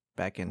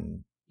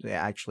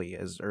actually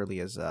as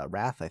early as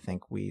Wrath, I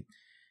think we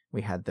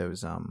had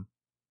those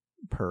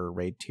per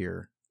raid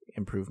tier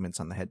improvements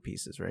on the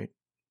headpieces, right?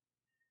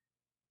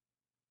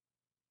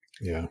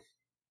 Yeah.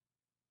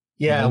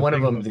 Yeah, one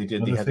of them they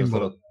had those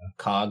little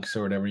cogs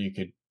or whatever you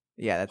could.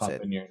 Yeah, that's pop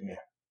it. In your,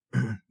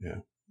 yeah.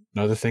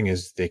 Another thing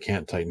is they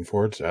can't Titan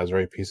Forge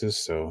Azerite pieces,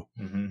 so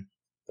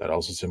that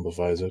also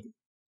simplifies it.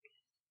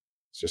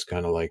 It's just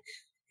kind of like,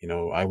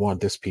 I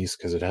want this piece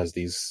because it has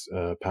these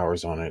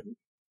powers on it.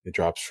 It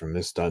drops from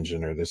this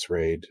dungeon or this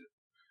raid.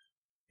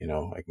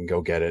 I can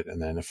go get it, and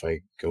then if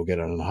I go get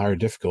it on a higher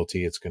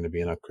difficulty, it's going to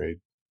be an upgrade.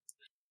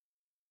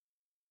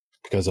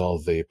 Because all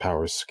the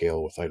powers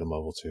scale with item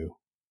level 2.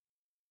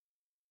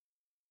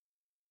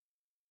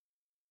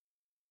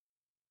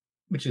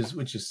 Which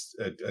is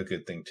a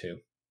good thing too.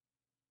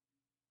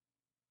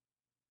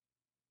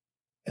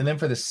 And then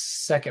for the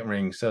second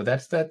ring, so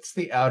that's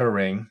the outer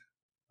ring.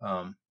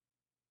 And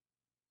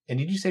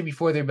did you say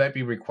before there might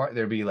be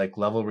there'd be like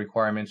level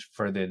requirements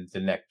for the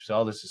neck? So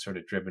all this is sort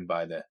of driven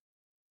by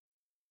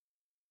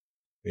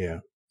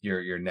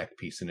your neck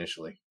piece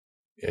initially.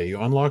 Yeah,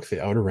 you unlock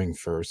the outer ring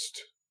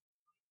first,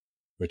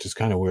 which is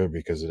kind of weird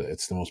because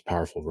it's the most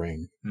powerful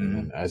ring. And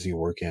then as you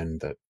work in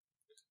that,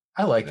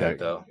 I like that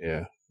though.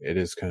 Yeah, it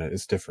is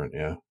it's different.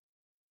 Yeah.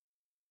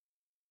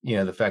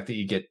 the fact that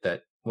you get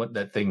that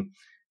thing.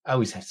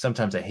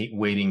 Sometimes I hate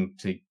waiting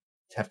to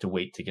have to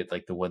wait to get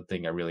like the one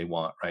thing I really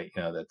want, right?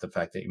 That the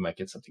fact that you might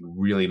get something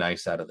really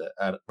nice right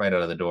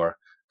out of the door.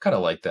 Kind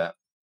of like that.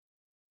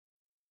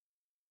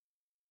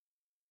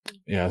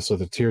 Yeah, so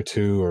the tier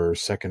 2 or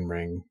second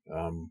ring,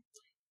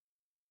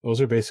 those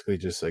are basically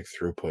just like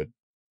throughput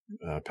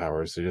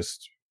powers. They're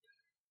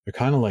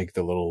kind of like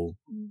the little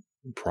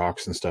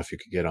procs and stuff you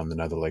could get on the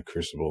Netherlight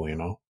Crucible,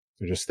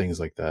 They're just things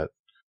like that.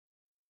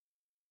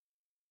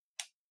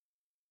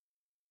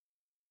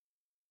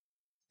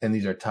 And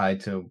these are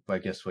tied to, I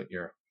guess,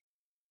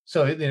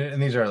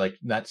 and these are like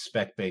not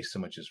spec based so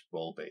much as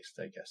role based,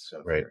 I guess.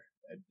 So right.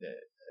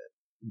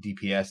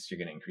 DPS, you're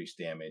going to increase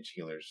damage.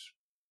 Healers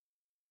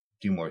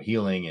do more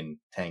healing, and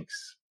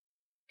tanks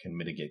can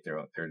mitigate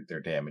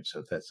their damage.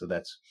 So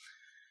that's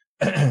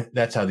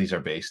that's how these are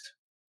based.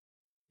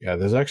 Yeah,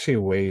 there's actually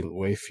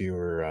way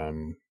fewer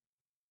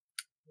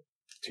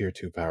tier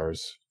 2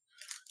 powers.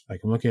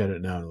 Like, I'm looking at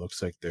it now, and it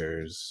looks like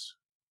there's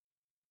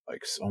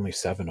like only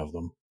 7 of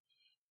them,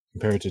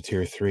 compared to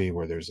tier 3,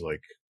 where there's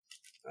like,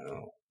 I don't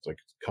know, it's like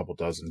a couple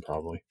dozen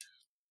probably.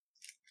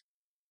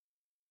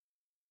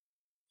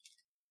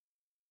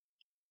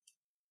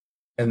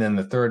 And then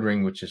the third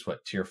ring, which is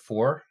what, tier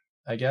 4,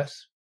 I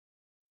guess?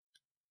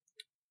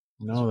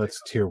 No,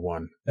 that's tier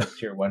 1. That's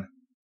tier 1.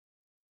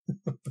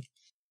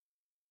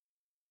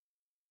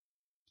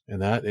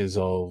 And that is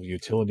all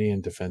utility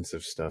and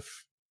defensive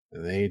stuff.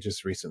 And they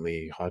just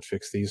recently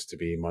hotfixed these to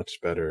be much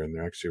better, and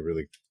they're actually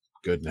really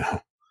good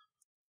now.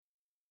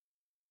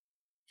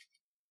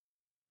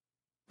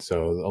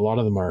 So a lot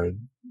of them are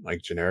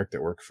like generic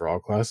that work for all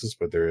classes,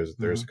 but there's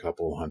a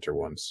couple hunter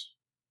ones.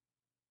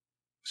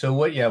 So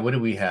what do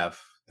we have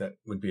that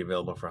would be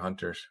available for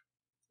hunters?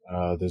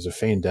 There's a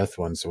feign death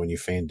one. So when you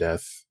feign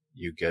death,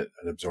 you get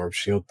an absorb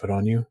shield put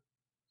on you.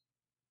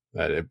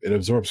 That it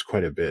absorbs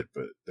quite a bit,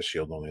 but the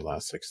shield only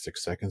lasts like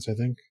 6 seconds, I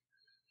think.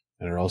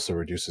 And it also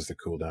reduces the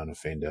cooldown of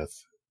feign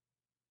death.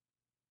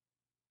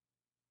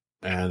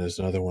 And there's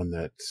another one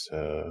that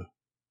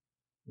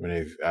when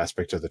an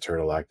aspect of the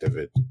turtle active,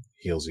 it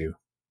heals you.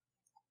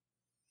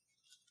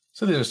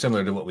 So these are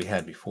similar to what we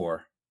had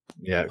before.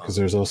 Yeah, because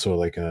there's also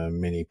like a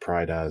mini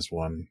Pride As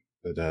one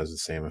that has the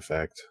same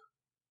effect.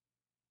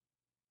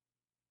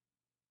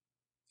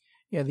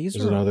 Yeah, there's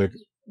another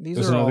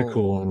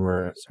cool one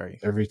where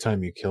every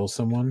time you kill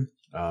someone,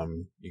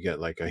 you get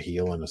like a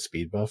heal and a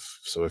speed buff.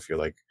 So if you're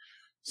like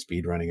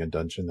speed running a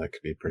dungeon, that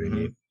could be pretty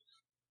neat.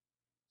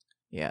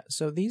 Yeah,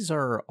 so these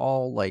are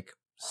all like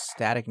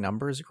static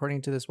numbers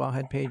according to this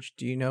Wowhead page.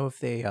 Do you know if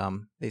they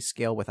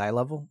scale with eye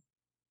level?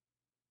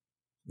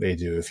 They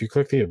do. If you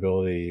click the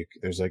ability,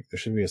 there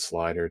should be a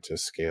slider to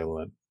scale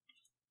it.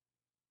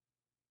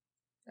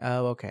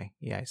 Oh, okay.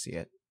 Yeah, I see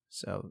it.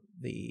 So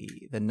the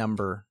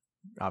number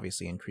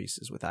obviously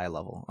increases with eye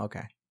level.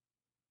 Okay.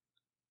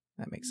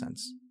 That makes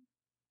sense.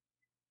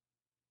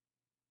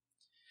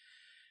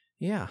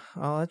 Yeah,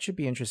 well, that should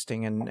be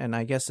interesting, and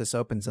I guess this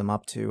opens them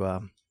up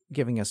to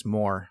giving us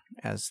more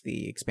as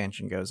the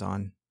expansion goes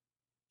on.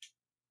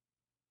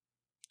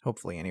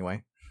 Hopefully,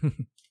 anyway.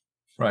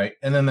 Right,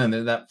 and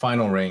then that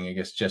final ring, I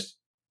guess, just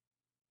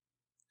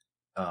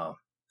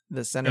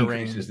the center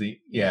ring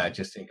it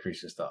just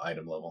increases the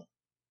item level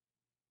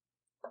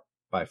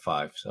by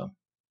 5, so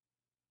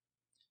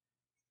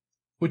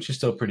which is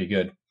still pretty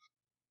good.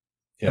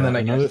 Yeah, and then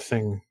another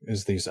thing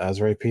is these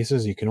Azerite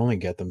pieces. You can only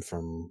get them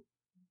from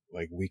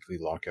like weekly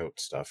lockout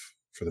stuff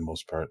for the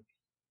most part,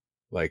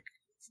 like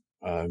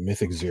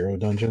Mythic 0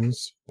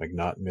 dungeons, like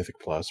not Mythic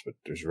Plus, but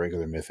there's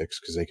regular Mythics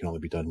because they can only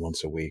be done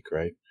once a week,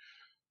 right?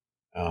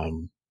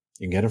 You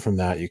can get them from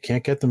that. You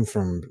can't get them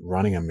from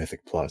running a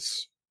Mythic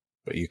Plus,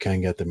 but you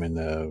can get them in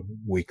the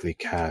weekly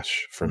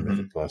cache from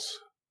Mythic Plus.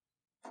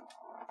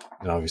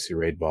 And obviously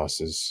raid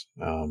bosses.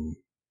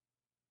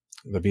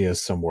 There'll be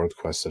some world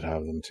quests that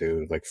have them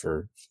too, like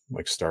for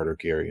like starter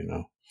gear,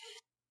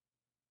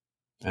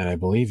 And I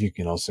believe you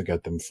can also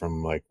get them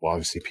from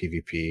obviously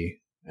PvP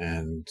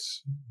and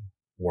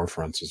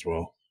Warfronts as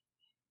well.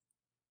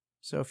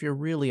 So if you're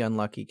really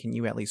unlucky, can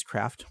you at least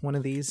craft one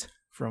of these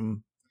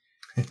from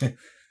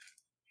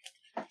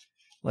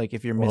like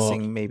if you're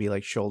missing maybe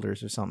like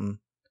shoulders or something,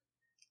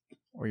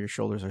 or your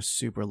shoulders are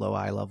super low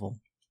eye level?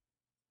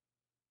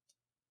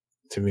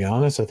 To be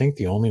honest, I think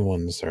the only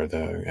ones are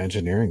the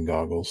engineering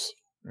goggles.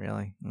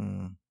 Really?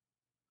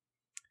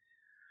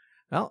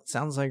 Well, it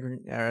sounds like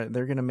they're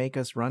going to make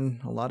us run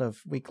a lot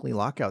of weekly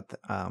lockout,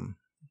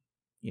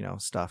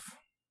 stuff.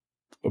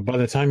 But by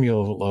the time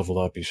you'll level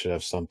up, you should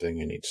have something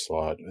in each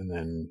slot. And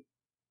then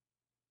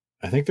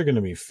I think they're going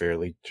to be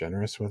fairly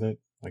generous with it.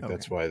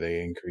 That's why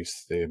they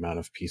increase the amount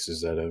of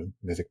pieces that a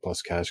Mythic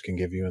Plus cache can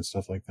give you and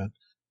stuff like that.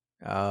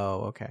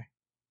 Oh, okay.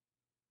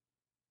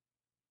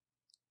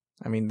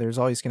 I mean, there's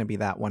always going to be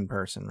that one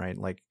person, right?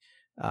 Like,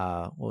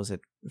 what was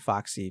it?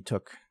 Foxy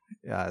took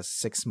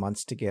 6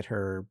 months to get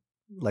her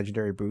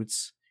legendary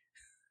boots.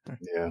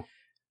 Yeah.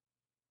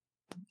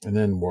 And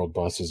then world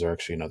bosses are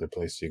actually another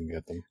place you can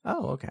get them.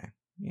 Oh, okay.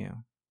 Yeah.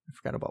 I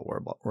forgot about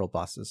world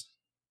bosses.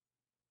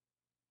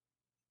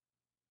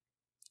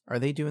 Are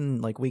they doing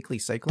like weekly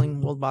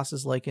cycling world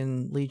bosses like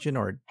in Legion,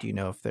 or do you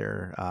know if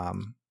they're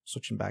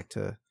switching back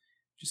to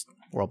just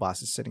world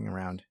bosses sitting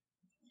around?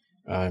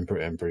 I'm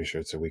pretty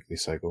sure it's a weekly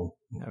cycle.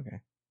 Okay.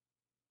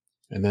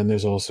 And then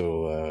there's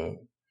also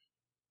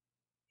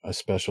a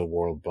special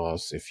world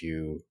boss if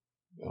you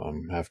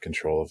have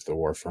control of the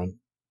Warfront.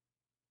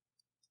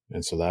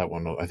 And so that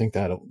one, I think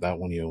that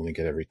one you only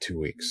get every 2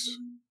 weeks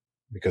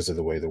because of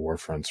the way the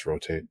Warfronts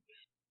rotate.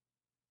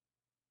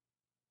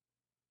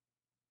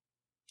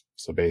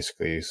 So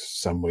basically,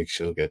 some weeks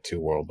you'll get 2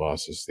 world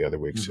bosses, the other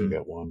weeks you'll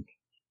get 1.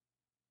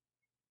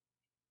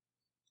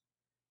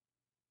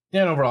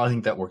 Yeah, and overall, I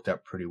think that worked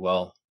out pretty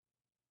well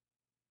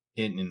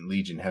in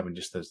Legion, having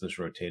just those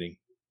rotating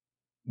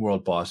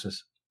world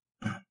bosses.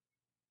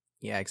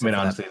 Yeah, except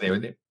honestly, they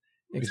were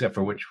except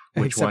for which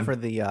except one? For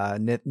the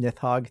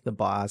Nithhogg, the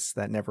boss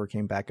that never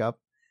came back up.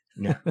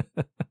 Yeah,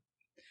 that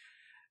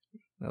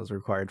was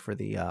required for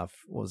the what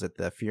was it?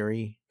 The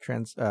Fury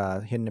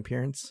hidden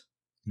appearance.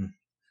 I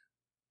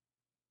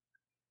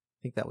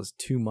think that was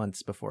 2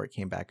 months before it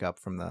came back up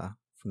from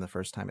the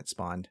first time it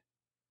spawned.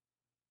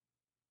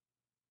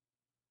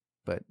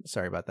 But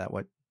sorry about that.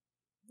 What?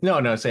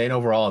 No. Saying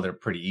overall, they're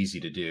pretty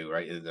easy to do,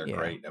 right? They're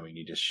great. I mean,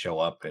 you just show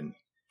up and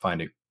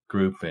find a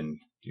group, and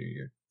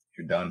you're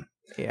done.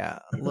 Yeah,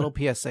 a little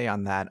PSA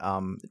on that.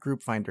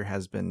 Group Finder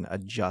has been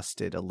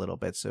adjusted a little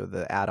bit, so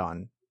the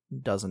add-on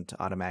doesn't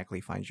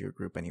automatically find you a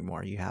group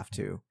anymore. You have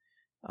to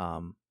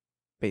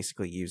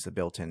basically use the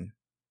built-in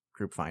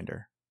Group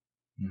Finder,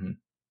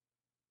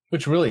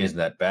 which really isn't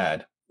that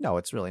bad. No,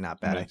 it's really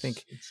not bad. I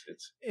think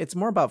it's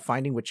more about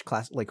finding which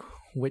class, like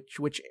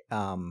which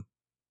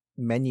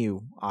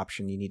menu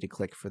option you need to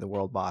click for the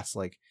world boss.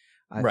 Like,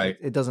 right?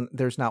 It doesn't.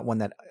 There's not one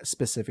that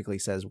specifically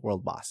says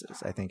world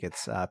bosses. I think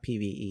it's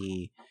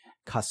PVE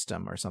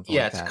custom or something.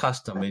 Yeah, like that. It's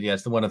custom. Yeah,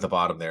 it's the one at the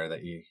bottom there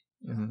that you.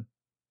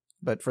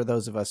 But for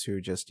those of us who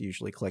just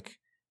usually click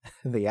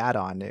the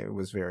add-on, it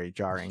was very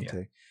jarring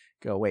to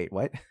go, wait,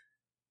 what?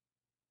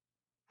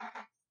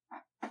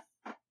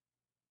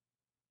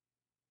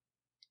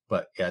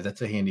 But yeah,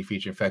 that's a handy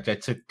feature. In fact, I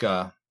took,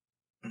 I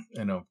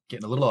know,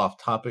 getting a little off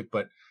topic,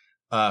 but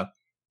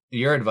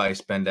your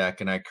advice,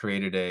 Bendak, and I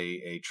created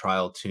a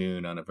trial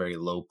tune on a very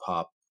low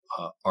pop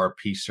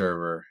RP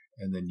server,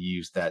 and then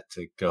used that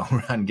to go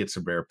around and get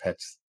some rare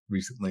pets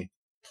recently.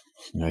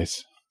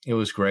 Nice. It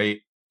was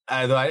great.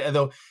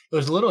 Although it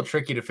was a little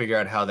tricky to figure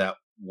out how that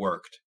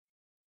worked.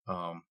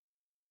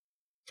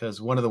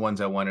 Because one of the ones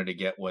I wanted to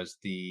get was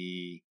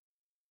the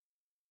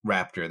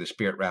Raptor, the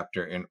Spirit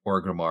Raptor in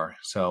Orgrimmar.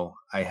 So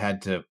I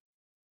had to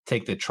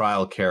take the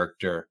trial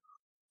character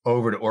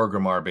over to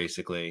Orgrimmar,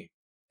 basically,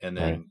 and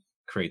then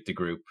create the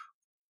group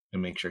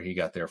and make sure he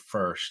got there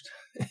first.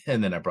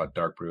 And then I brought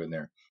Darkbrew in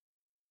there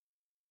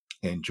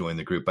and joined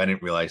the group. I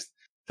didn't realize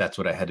that's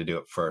what I had to do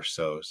at first.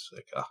 So it's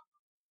like,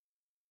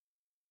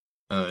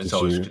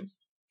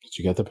 did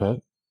you get the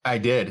pet? I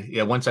did.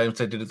 Yeah. Once I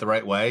did it the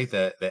right way,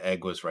 the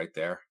egg was right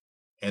there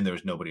and there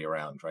was nobody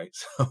around. Right.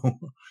 So,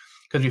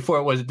 because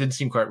before it didn't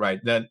seem quite right.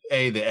 Then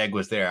the egg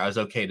was there. I was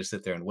okay to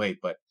sit there and wait,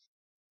 but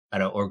I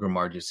know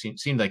Orgrimmar just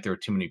seemed like there were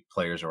too many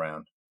players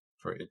around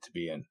for it to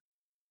be in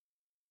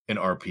an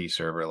RP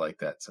server like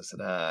that. So I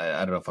said, I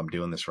don't know if I'm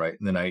doing this right.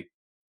 And then I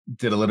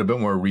did a little bit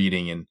more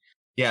reading, and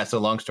so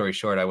long story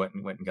short, I went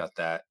and got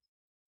that.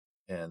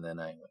 And then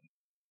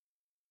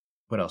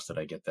what else did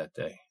I get that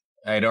day?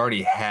 I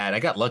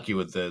got lucky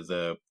with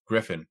the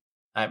Griffin.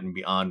 I happened to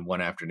be on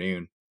one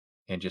afternoon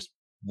and just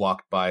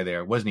walked by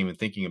there. Wasn't even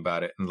thinking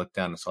about it, and looked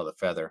down and saw the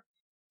feather.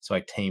 So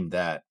I tamed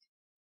that,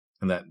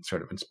 and that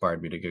sort of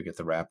inspired me to go get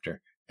the Raptor.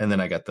 And then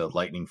I got the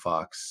Lightning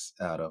Fox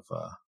out of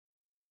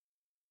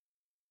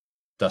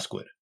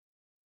Duskwood.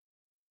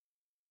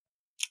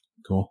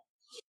 Cool.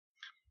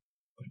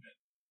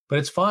 But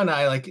it's fun.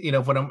 I like,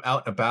 when I'm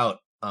out and about,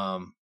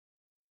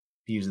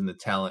 using the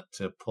talent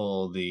to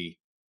pull the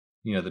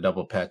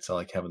double pets. I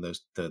like having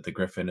those, the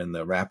Griffin and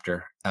the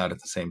Raptor out at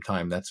the same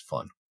time. That's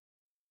fun.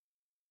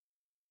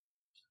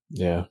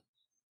 Yeah.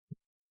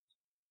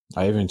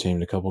 I even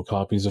tamed a couple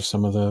copies of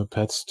some of the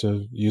pets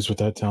to use with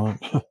that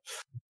talent.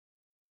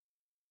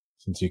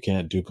 Since you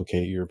can't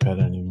duplicate your pet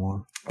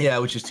anymore. Yeah,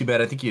 which is too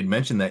bad. I think you'd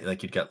mentioned that,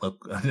 like, you'd got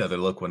another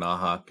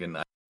Loquanahawk, and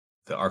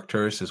the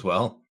Arcturus as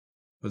well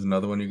was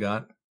another one you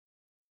got.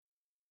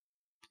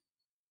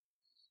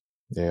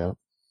 Yeah.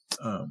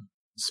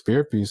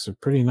 Spirit beasts are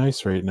pretty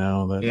nice right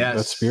now.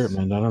 That Spirit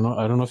Man. I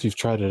don't know if you've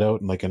tried it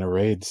out in like in a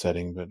raid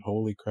setting, but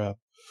holy crap.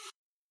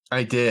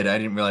 I did. I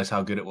didn't realize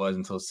how good it was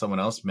until someone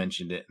else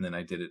mentioned it, and then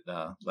I did it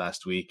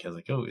last week. I was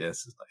like, oh, yeah,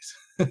 this is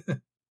nice.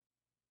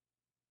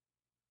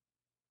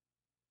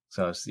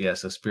 So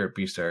Spirit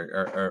Beasts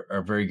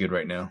are very good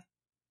right now.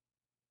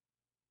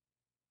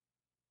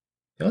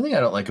 The only thing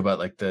I don't like about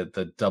like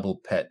the double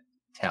pet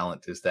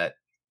talent is that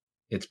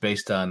it's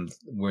based on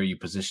where you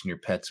position your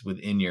pets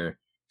within your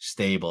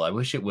stable. I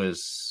wish it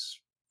was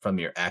from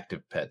your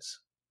active pets.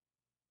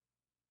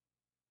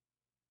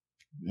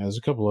 Yeah, there's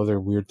a couple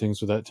other weird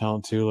things with that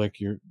talent too. Like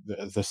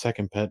the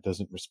second pet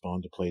doesn't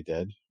respond to play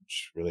dead,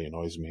 which really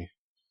annoys me,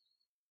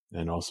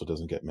 and also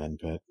doesn't get men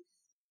pet.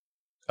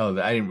 Oh,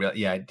 I didn't realize.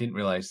 Yeah, I didn't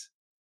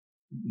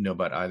know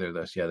about either of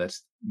those. Yeah,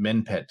 that's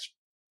men pets.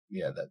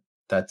 Yeah,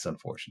 that's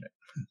unfortunate.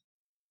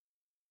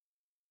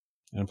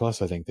 And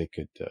plus, I think they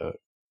could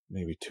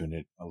maybe tune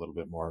it a little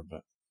bit more,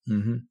 but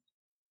it's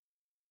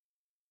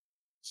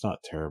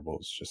not terrible.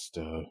 It's just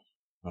I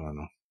don't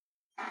know.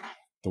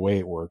 The way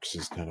it works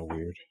is kind of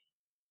weird.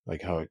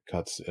 Like how it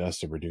has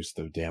to reduce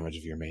the damage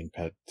of your main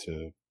pet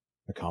to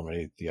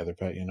accommodate the other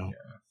pet,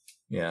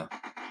 Yeah.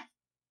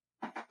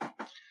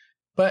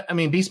 But, I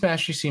mean, Beast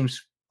Mastery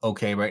seems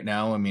okay right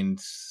now. I mean,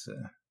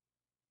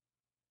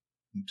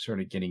 I'm sort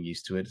of getting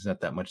used to it. It's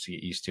not that much to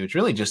get used to. It's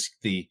really just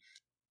the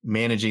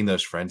managing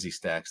those frenzy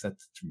stacks.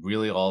 That's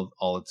really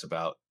all it's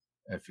about,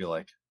 I feel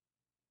like.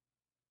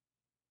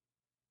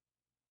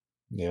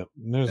 Yeah,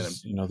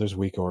 and there's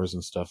weak ores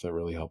and stuff that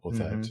really help with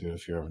that too.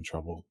 If you're having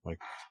trouble, like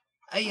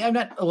I'm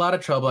not a lot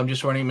of trouble. I'm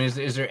just wondering,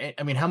 is there?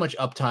 I mean, how much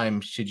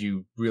uptime should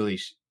you really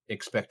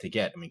expect to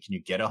get? I mean, can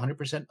you get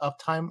 100%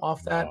 uptime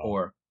off that,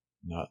 or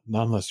not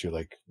unless you're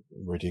like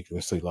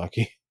ridiculously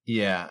lucky?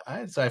 Yeah,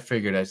 I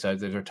figured. I said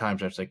there are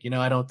times I was like,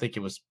 I don't think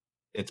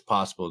it's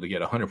possible to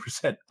get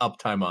 100%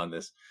 uptime on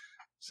this.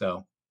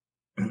 So,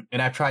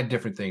 and I've tried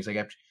different things.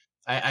 Like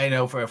I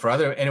know for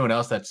anyone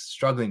else that's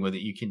struggling with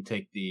it, you can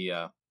take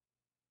the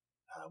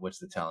what's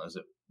the talent? Is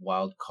it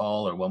Wild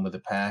Call or One with the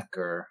Pack,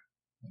 or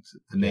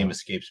the name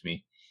escapes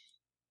me?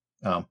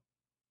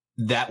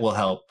 That will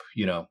help,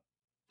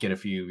 get a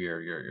few of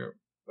your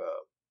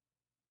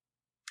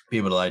be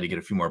able to get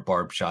a few more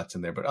barb shots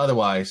in there. But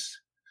otherwise,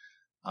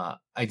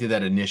 I did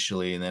that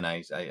initially, and then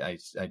I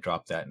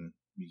dropped that and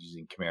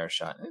using Chimera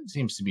Shot. It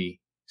seems to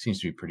be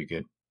pretty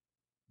good.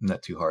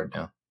 Not too hard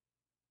now.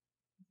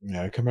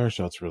 Yeah, Chimera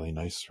Shot's really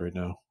nice right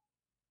now.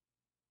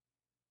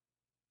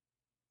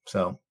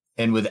 So,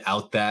 and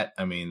without that,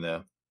 I mean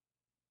the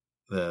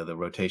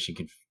rotation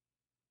can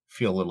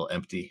feel a little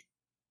empty.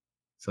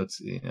 So it's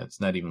it's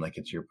not even like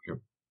you're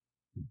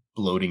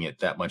bloating it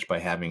that much by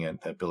having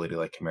the ability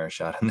like Chimera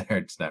Shot in there.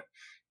 It's not,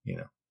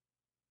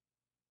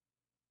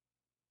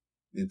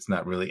 it's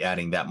not really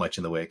adding that much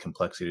in the way of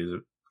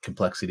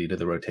complexity to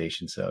the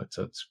rotation. So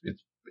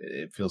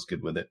it feels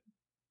good with it.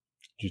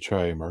 Did you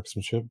try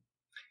marksmanship?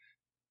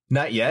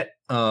 Not yet.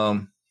 But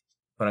I'm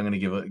going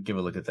to give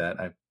a look at that.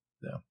 I've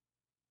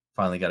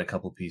finally got a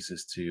couple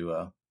pieces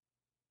to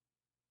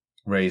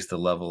raise the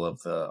level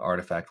of the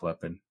artifact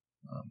weapon.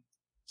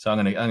 So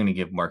I'm going to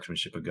give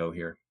marksmanship a go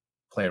here.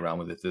 Play around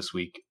with it this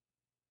week.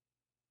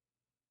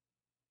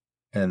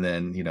 And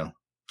then,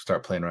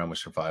 start playing around with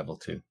survival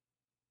too.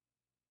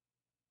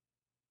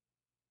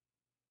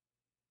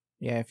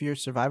 Yeah, if your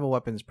survival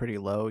weapon is pretty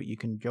low, you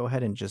can go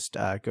ahead and just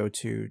go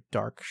to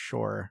Dark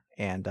Shore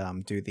and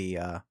do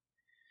the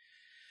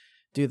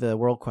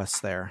world quests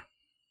there.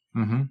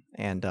 Mm-hmm.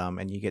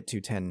 And you get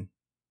 210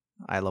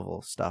 eye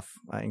level stuff,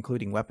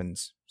 including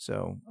weapons.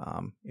 So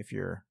if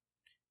you're,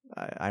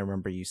 I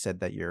remember you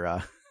said that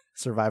your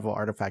survival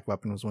artifact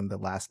weapon was one of the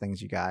last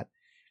things you got.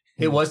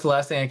 It was the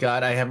last thing I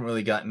got. I haven't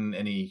really gotten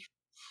any.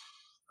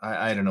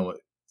 I don't know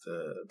what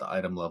the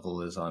item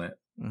level is on it.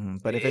 Mm-hmm.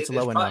 But if it's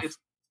low enough, it's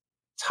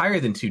higher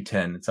than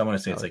 210. I want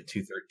to say it's like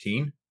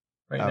 213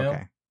 right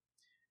now.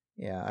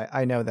 Yeah,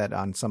 I know that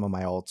on some of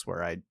my ults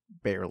where I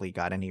barely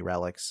got any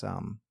relics,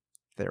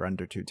 they're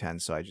under 210.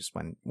 So I just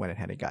went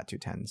ahead and got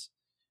 210s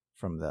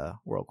from the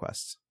world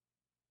quests.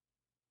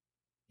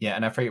 Yeah,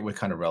 and I forget what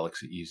kind of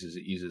relics it uses.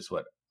 It uses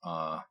what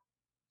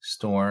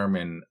storm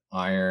and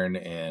iron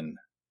and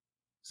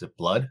is it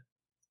blood?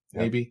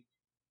 Maybe.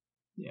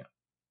 Yeah.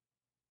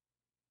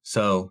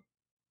 So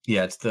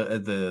yeah, it's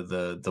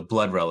the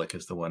blood relic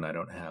is the one I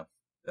don't have.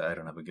 I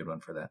don't have a good one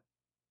for that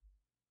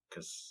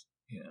because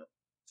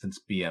since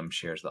BM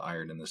shares the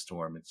iron and the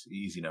storm, it's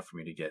easy enough for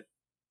me to get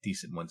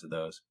decent ones of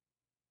those.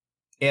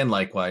 And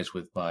likewise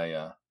with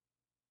my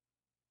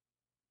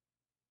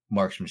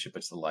marksmanship,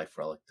 it's the life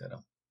relic that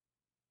I'm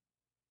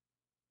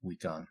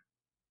weak on.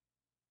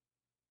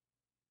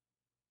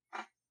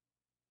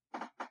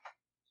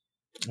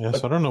 Yeah,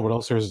 so I don't know what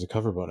else there is to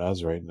cover about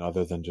Azerite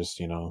other than just,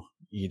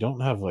 you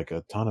don't have like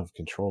a ton of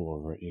control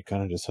over it. You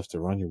kind of just have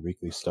to run your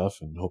weekly stuff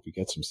and hope you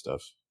get some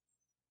stuff.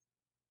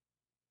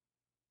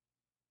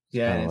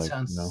 Yeah, and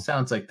it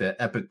sounds like the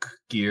epic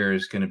gear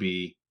is going to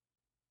be,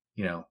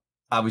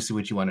 obviously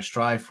what you want to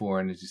strive for.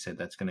 And as you said,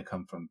 that's going to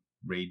come from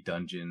raid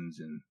dungeons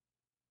and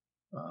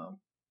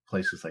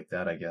places like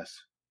that, I guess.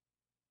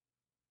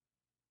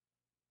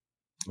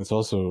 It's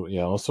also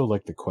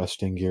like the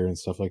questing gear and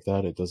stuff like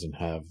that. It doesn't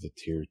have the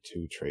tier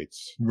 2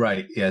 traits.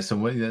 Right. Yeah. So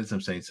that's what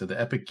I'm saying. So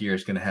the epic gear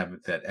is going to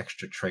have that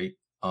extra trait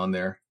on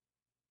there,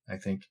 I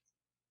think.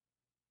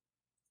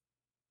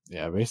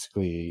 Yeah.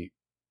 Basically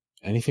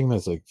anything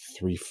that's like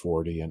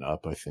 340 and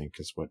up, I think,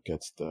 is what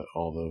gets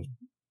all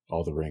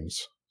the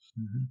rings.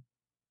 Mm-hmm.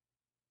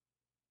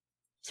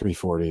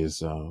 340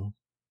 is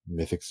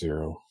Mythic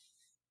 0.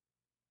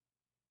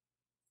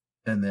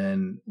 And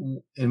then,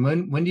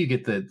 when do you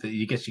get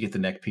you get the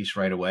neck piece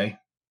right away?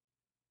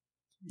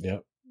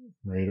 Yep.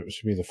 Right. It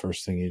should be the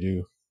first thing you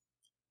do.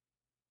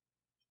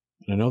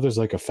 And I know there's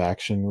like a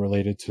faction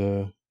related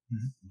to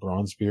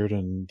Bronzebeard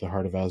and the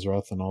Heart of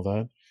Azeroth and all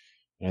that.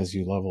 And as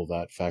you level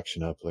that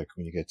faction up, like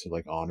when you get to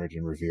like Honored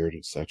and Revered,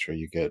 etc.,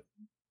 you get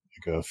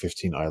like a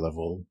 15 eye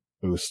level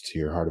boost to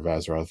your Heart of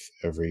Azeroth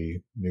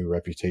every new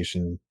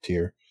reputation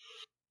tier.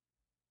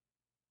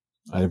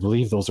 I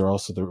believe those are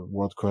also the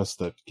world quests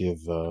that give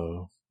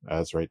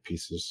Azerite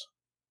pieces.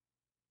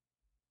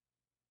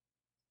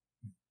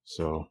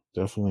 So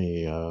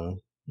definitely,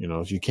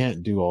 if you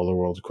can't do all the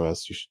world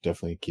quests, you should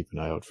definitely keep an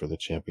eye out for the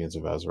Champions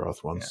of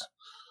Azeroth ones. Yeah.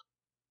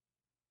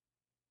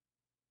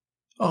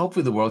 Well,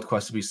 hopefully the world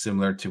quests will be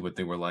similar to what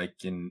they were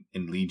like in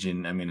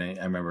Legion. I mean,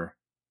 I remember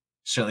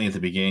certainly at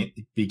the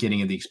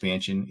beginning of the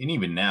expansion, and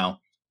even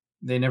now,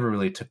 they never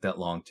really took that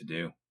long to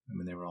do. I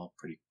mean, they were all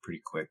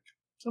pretty quick.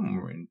 Some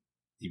were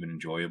even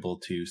enjoyable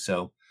too.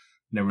 So I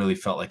never really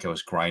felt like I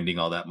was grinding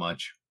all that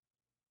much.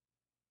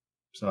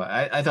 So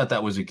I thought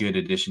that was a good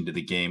addition to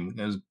the game.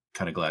 I was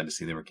kind of glad to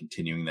see they were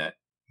continuing that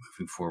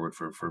moving forward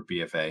for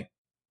BFA.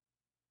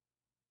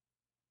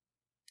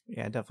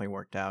 Yeah, it definitely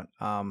worked out.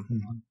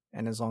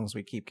 And as long as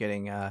we keep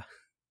getting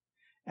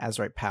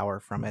Azerite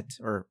power from it,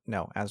 or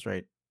no,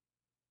 Azerite,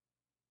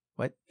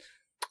 what?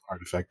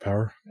 Artifact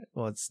power?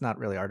 Well, it's not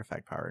really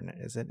artifact power,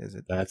 is it?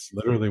 That's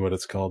literally what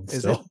it's called. Is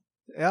still. It?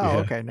 Oh, yeah.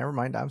 Okay. Never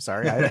mind. I'm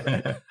sorry.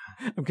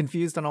 I'm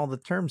confused on all the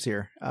terms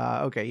here.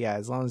 Okay, yeah.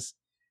 As long as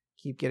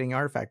keep getting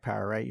artifact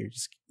power, right? You're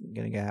just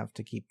gonna have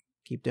to keep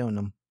doing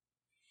them.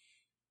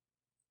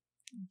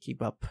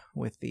 Keep up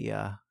with the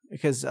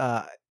because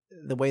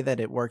the way that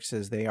it works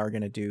is they are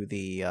going to do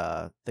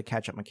the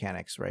catch up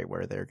mechanics, right?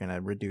 Where they're going to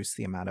reduce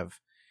the amount of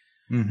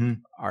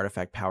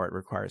artifact power it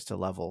requires to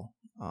level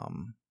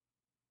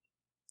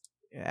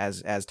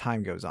as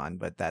time goes on.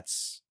 But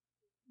that's,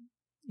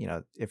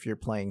 if you're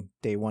playing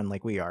day one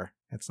like we are,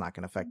 that's not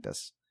going to affect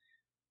us.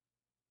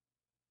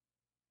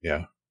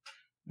 Yeah.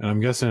 And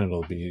I'm guessing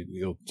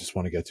you'll just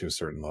want to get to a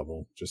certain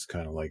level, just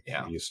kind of like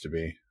it used to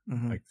be,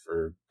 like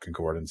for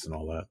Concordance and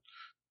all that.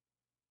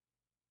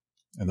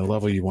 And the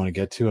level you want to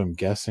get to, I'm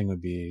guessing,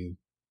 would be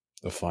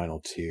the final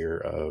tier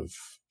of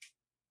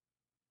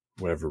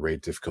whatever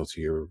raid difficulty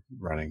you're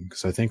running.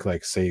 Because I think,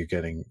 like, say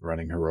you're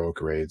running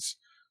heroic raids,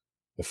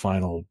 the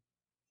final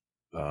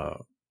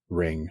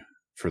ring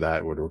for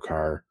that would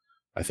require,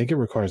 I think it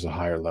requires a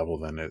higher level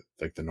than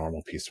the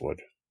normal piece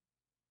would.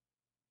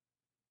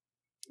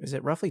 Is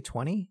it roughly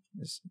 20?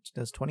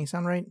 Does 20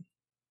 sound right?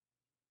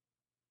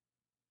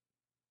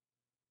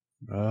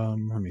 Let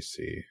me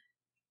see.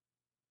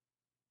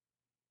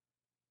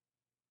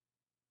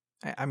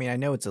 I mean, I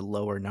know it's a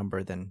lower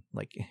number than,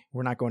 like,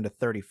 we're not going to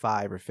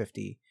 35 or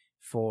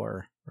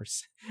 54 or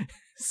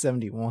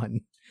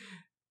 71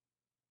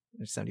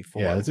 or 74.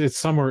 Yeah, it's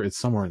somewhere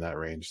in that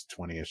range,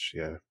 20-ish.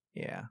 Yeah.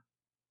 Yeah.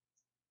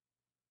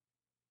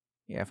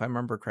 Yeah, if I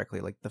remember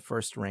correctly, like the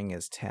first ring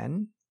is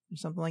 10 or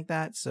something like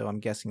that. So I'm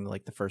guessing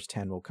like the first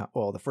 10 will come.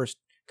 Well, the first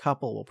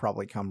couple will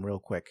probably come real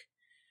quick,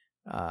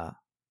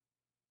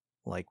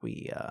 like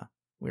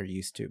we're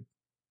used to.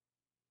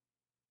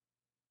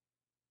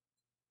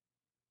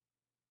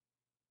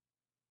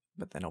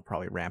 But then it'll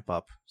probably ramp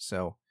up.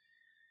 So,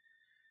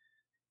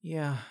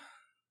 yeah.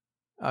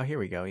 Oh, here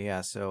we go.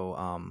 Yeah.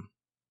 So,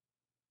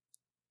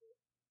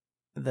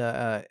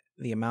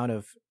 the amount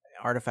of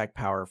artifact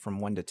power from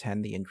 1 to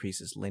 10, the increase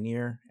is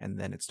linear, and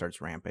then it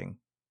starts ramping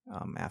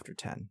after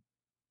 10.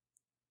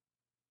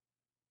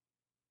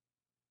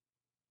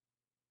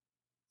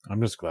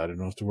 I'm just glad I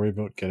don't have to worry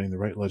about getting the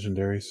right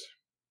legendaries.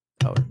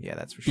 Oh, yeah,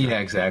 that's for sure. Yeah,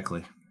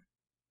 exactly.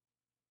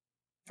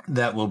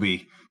 That will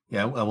be.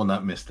 Yeah, I will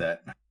not miss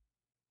that.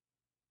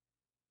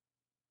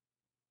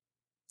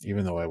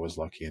 Even though I was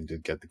lucky and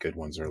did get the good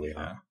ones early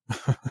on.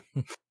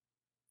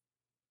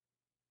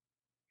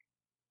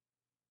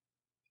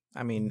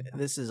 I mean,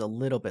 this is a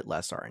little bit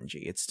less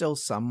RNG. It's still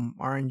some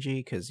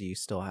RNG because you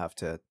still have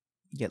to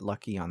get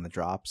lucky on the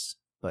drops,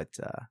 but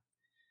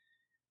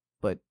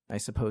I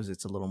suppose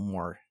it's a little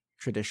more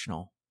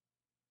traditional.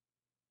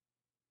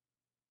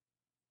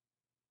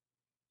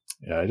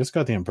 Yeah, I just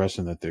got the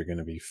impression that they're going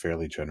to be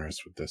fairly generous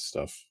with this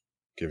stuff,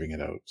 giving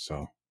it out.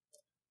 So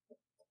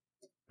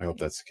I hope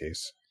that's the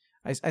case.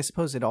 I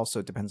suppose it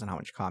also depends on how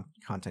much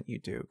content you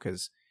do,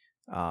 because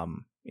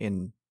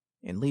in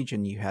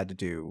Legion you had to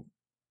do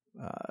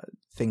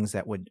things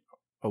that would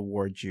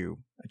award you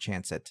a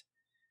chance at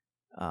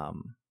the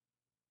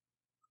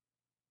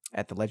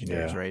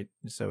legendaries, right?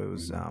 So it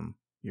was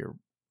your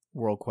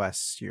world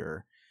quests,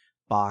 your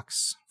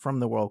box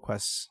from the world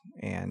quests,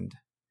 and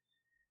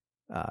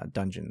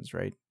dungeons,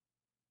 right?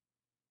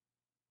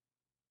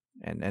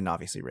 And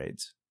obviously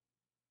raids.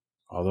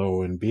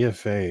 Although in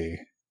BFA,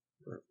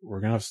 we're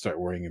going to have to start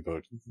worrying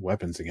about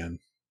weapons again.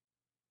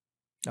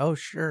 Oh,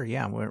 sure.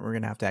 Yeah, we're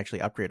going to have to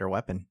actually upgrade our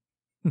weapon.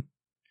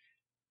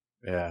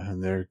 Yeah,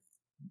 and their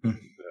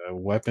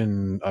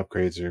weapon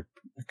upgrades are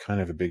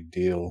kind of a big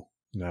deal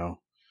now,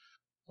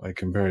 like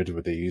compared to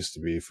what they used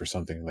to be for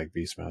something like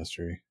Beast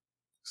Mastery.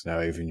 So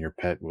now even your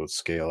pet will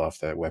scale off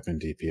that weapon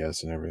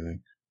DPS and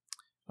everything.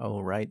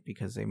 Oh, right,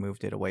 because they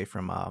moved it away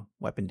from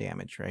weapon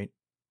damage, right?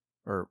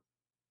 Or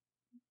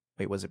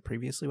wait, was it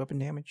previously weapon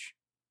damage?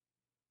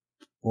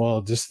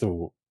 Well, just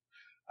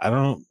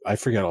I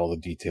forget all the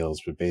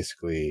details, but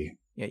basically,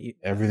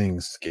 everything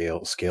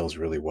scales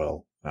really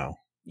well now.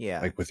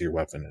 Yeah. Like with your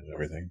weapon and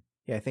everything.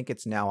 Yeah, I think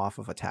it's now off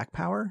of attack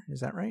power. Is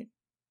that right?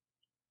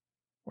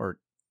 Or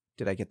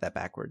did I get that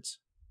backwards?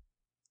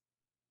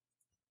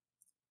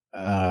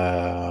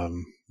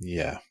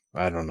 Yeah,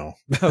 I don't know.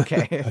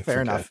 Okay,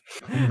 fair enough.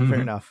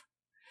 Fair enough.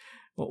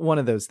 Well, one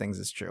of those things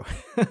is true.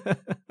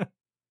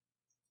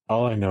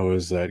 All I know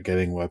is that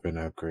getting weapon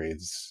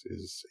upgrades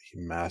is a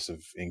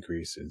massive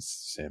increase in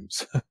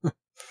Sims.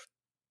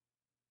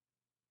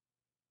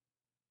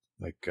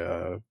 Like,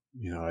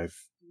 I've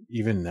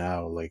even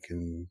now, like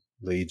in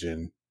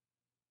Legion,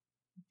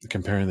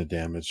 comparing the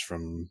damage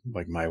from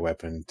like my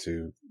weapon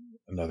to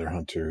another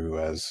hunter who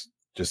has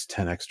just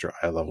 10 extra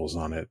eye levels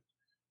on it,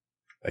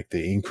 like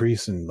the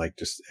increase in like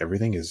just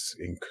everything is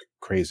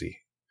crazy.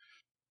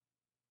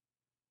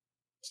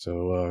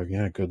 So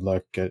yeah, good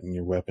luck getting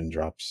your weapon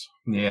drops.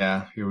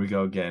 Yeah, here we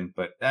go again.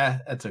 But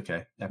that's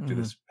okay. After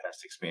this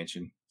past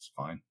expansion, it's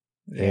fine.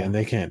 Yeah, and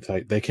they can't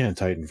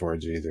Titan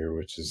Forge either,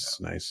 which is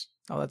nice.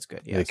 Oh, that's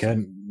good. Yes.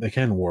 They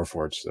can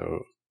Warforge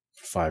though,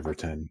 5 or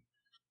 10.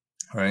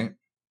 All right.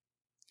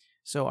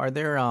 So are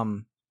there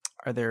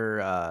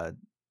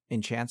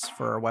enchants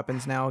for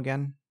weapons now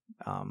again?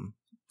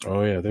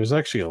 Oh yeah, there's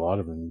actually a lot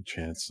of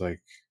enchants,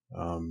 like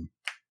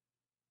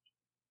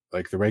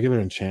the regular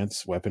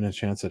weapon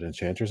enchants that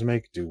enchanters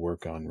make do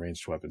work on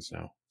ranged weapons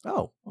now.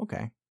 Oh,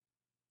 okay.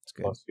 That's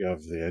good. Plus you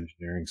have the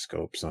engineering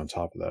scopes on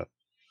top of that.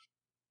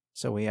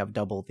 So we have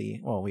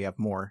we have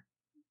more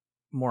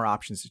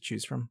options to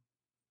choose from.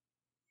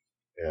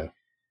 Yeah.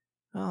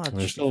 Oh,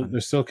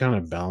 they're still kind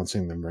of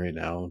balancing them right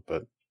now,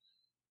 but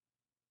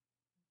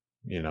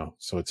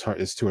so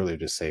it's too early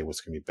to say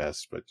what's going to be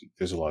best, but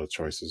there's a lot of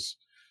choices.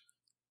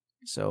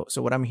 So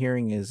what I'm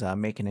hearing is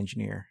make an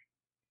engineer.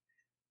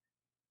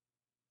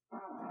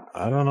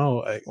 I don't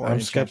know.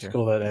 I'm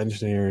skeptical that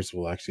engineers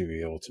will actually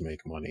be able to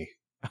make money.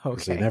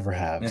 Okay. They never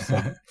have.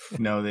 So.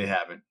 No, they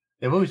haven't.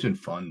 They've always been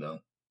fun, though.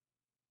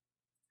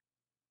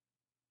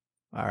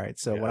 All right.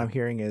 So what I'm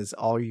hearing is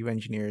all you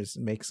engineers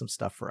make some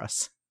stuff for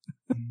us.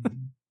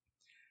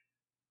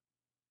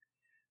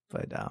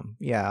 But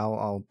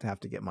I'll have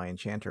to get my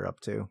enchanter up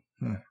too.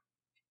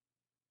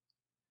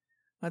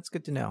 That's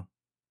good to know.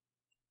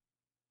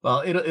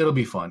 Well, it'll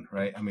be fun,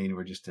 right? I mean,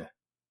 we're just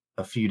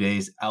a few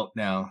days out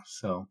now,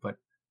 so but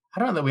I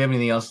don't know that we have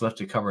anything else left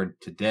to cover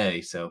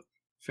today. So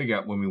figure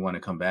out when we want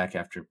to come back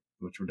after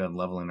which we're done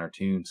leveling our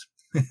tunes.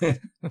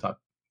 Talk.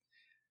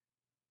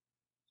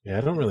 Yeah,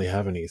 I don't really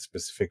have any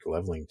specific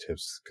leveling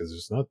tips because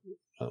there's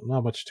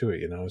not much to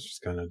it. It's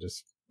just kind of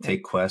just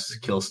take quests,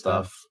 kill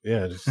stuff.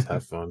 Yeah, just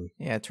have fun.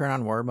 Yeah, turn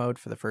on war mode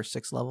for the first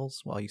 6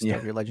 levels while you still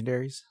have your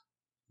legendaries.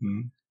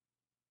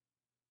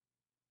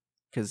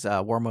 Because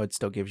war mode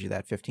still gives you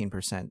that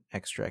 15%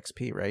 extra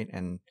XP, right?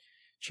 And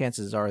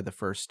chances are the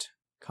first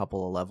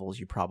couple of levels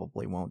you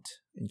probably won't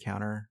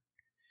encounter.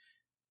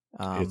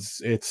 It's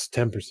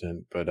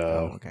 10%, but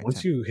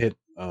once 10. You hit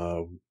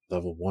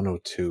level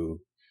 102,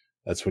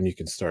 that's when you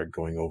can start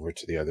going over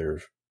to the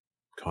other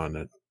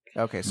continent.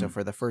 Okay, so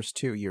for the first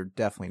 2, you're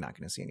definitely not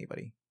going to see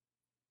anybody.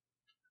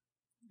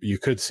 You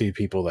could see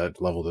people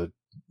that leveled it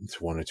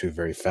to 1 or 2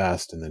 very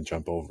fast and then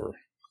jump over,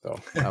 though.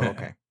 Oh,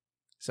 okay.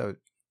 So,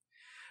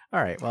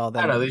 all right. Well,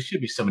 then I don't know. There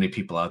should be so many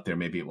people out there.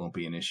 Maybe it won't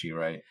be an issue,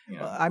 right?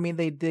 I mean,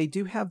 they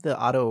do have the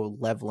auto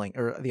leveling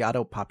or the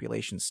auto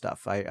population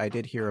stuff. I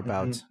did hear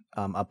about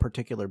a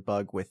particular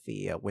bug with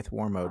the with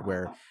war mode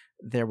where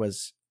there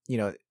was,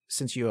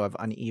 since you have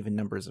uneven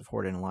numbers of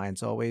Horde and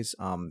Alliance always,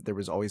 there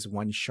was always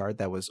one shard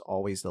that was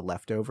always the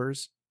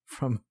leftovers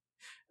from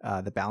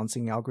the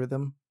balancing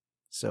algorithm.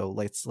 So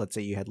let's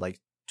say you had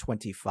like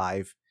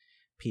 25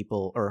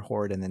 people or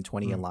Horde and then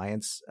 20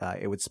 Alliance.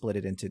 It would split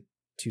it into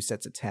 2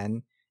 sets of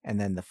 10, and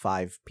then the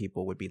 5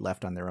 people would be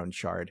left on their own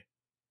shard.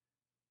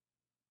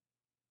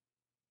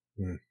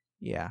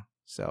 Yeah.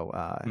 So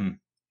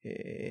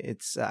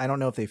it's I don't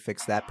know if they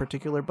fixed that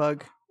particular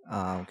bug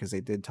because they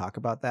did talk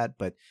about that,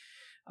 but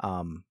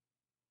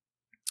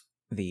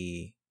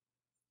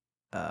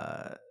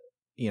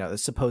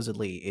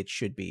supposedly it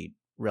should be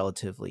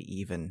relatively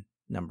even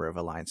number of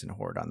Alliance and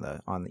Horde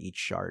on each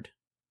shard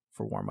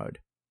for war mode.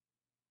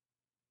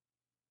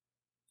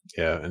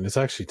 Yeah, and it's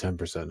actually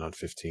 10%, not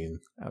 15.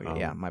 Oh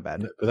yeah, my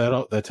bad.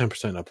 But that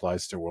 10%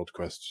 applies to World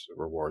Quest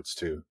rewards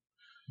too.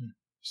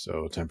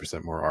 So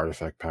 10% more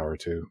artifact power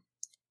too.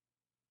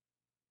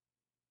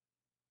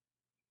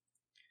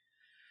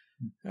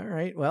 All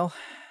right, well,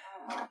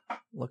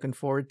 looking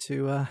forward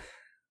to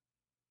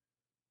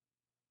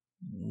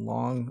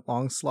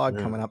long slog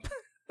coming up.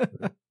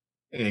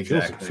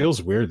 Exactly. It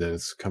feels weird that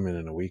it's coming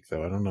in a week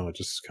though. I don't know. It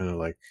just kind of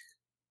like,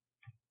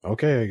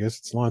 okay, I guess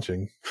it's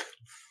launching.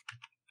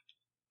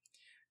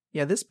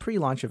 Yeah, this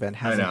pre-launch event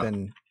hasn't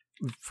been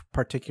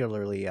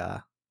particularly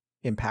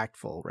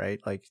impactful, right?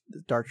 Like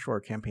the Dark Shore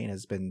campaign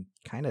has been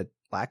kind of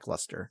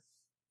lackluster.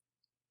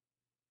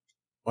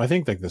 Well, I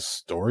think like the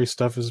story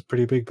stuff is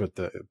pretty big, but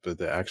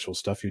the actual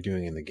stuff you're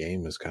doing in the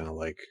game is kind of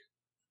like,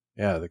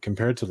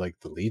 compared to like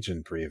the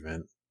Legion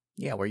pre-event.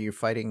 Yeah, where you're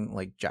fighting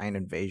like giant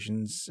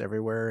invasions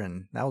everywhere,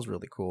 and that was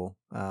really cool.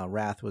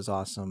 Wrath was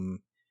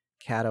awesome.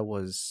 Kata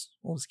was...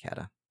 What was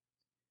Kata?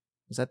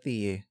 Was that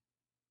the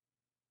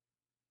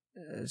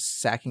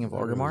sacking of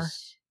Orgrimmar?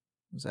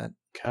 Was that...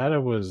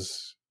 Kata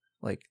was...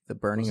 Like the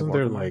burning of Orgrimmar?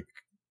 Wasn't there like...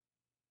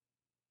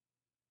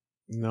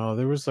 No,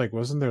 there was like...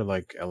 Wasn't there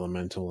like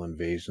elemental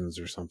invasions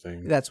or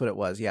something? That's what it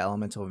was, yeah,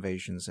 elemental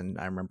invasions. And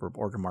I remember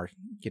Orgrimmar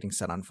getting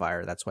set on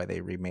fire. That's why they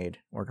remade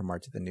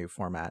Orgrimmar to the new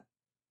format.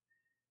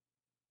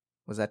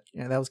 Was that...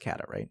 Yeah, that was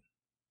Kata, right?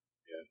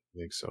 Yeah, I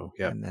think so.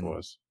 Yeah, it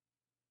was.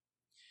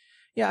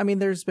 Yeah, I mean,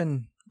 there's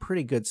been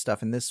pretty good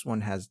stuff, and this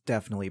one has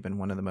definitely been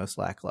one of the most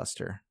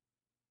lackluster.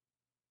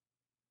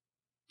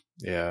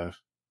 Yeah.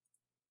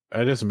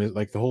 I just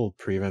like the whole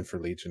pre-event for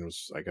Legion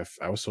was like,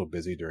 I was so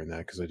busy during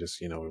that because I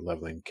just,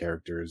 leveling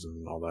characters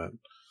and all that.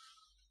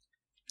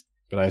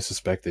 But I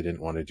suspect they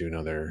didn't want to do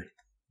another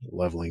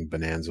leveling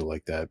bonanza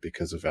like that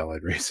because of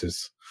allied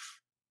races.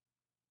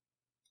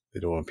 They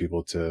don't want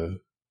people to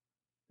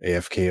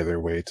AFK their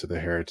way to the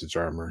heritage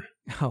armor.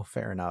 Oh,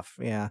 fair enough.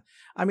 Yeah.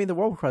 I mean, the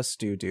World Quests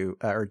do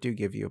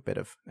give you a bit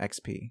of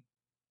XP,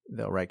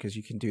 though, right? Because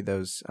you can do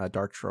those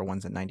Darkshore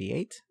ones at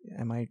 98.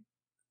 Am I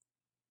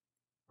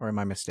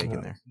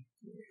mistaken there?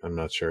 I'm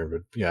not sure,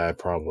 but yeah,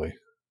 probably.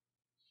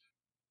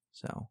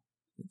 So,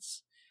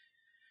 it's...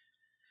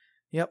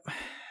 Yep.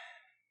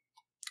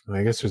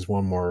 I guess there's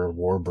one more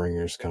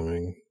Warbringers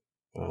coming,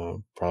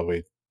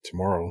 probably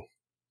tomorrow.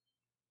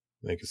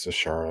 I think it's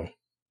Ashara.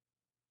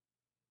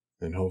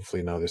 And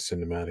hopefully another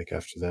cinematic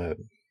after that.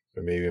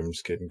 But maybe I'm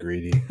just getting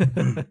greedy.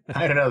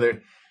 I don't know.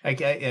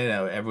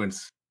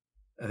 Everyone's...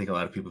 I think a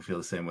lot of people feel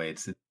the same way.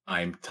 It's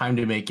time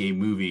to make a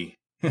movie,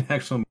 an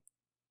actual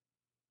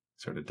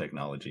sort of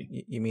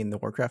technology. You mean the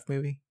Warcraft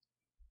movie?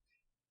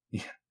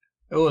 Yeah,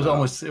 it was a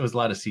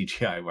lot of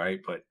CGI, right?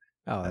 But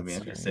I'm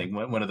just saying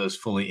one of those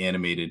fully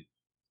animated.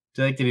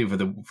 Do you like to do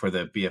for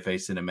the BFA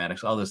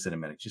cinematics? All those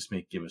cinematics, just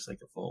give us like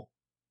a full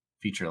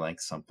feature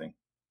length something.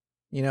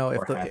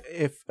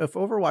 If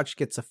Overwatch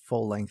gets a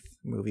full length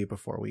movie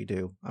before we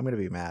do, I'm going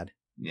to be mad.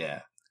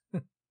 Yeah.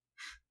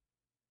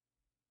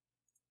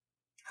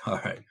 All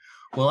right.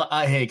 Well,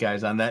 hey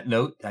guys, on that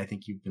note, I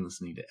think you've been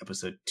listening to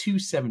episode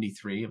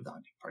 273 of the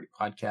Hunting Party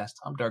Podcast.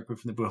 I'm Darkbrew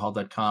from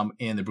thebrewhall.com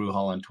and the Brew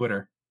Hall on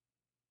Twitter.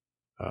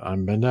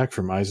 I'm Bendak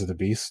from Eyes of the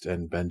Beast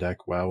and Bendak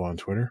WoW on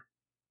Twitter.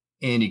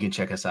 And you can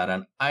check us out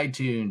on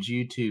iTunes,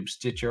 YouTube,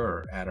 Stitcher,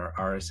 or at our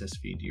RSS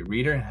feed to your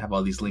reader. I have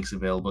all these links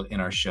available in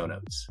our show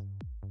notes.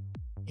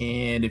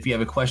 And if you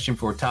have a question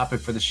for a topic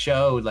for the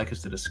show would like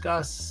us to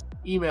discuss,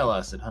 email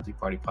us at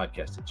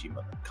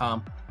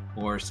huntingpartypodcast@gmail.com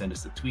or send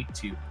us a tweet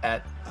to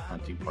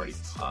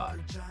 @huntingpartypod.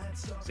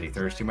 Stay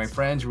thirsty, my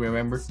friends.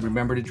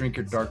 Remember to drink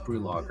your dark brew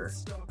lager.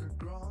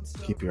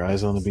 Keep your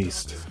eyes on the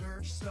beast.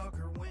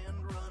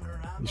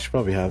 You should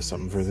probably have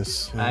something for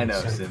this. I know.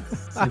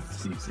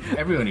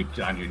 Everyone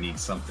on here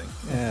needs something.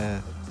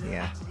 Yeah.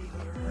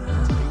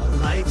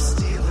 Life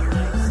stealer,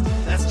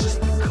 that's just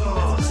the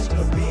cost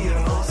of being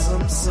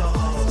awesome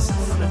sauce.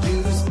 A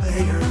dues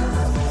payer,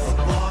 a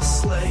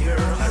boss slayer.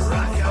 I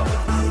rock out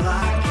with my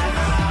lockout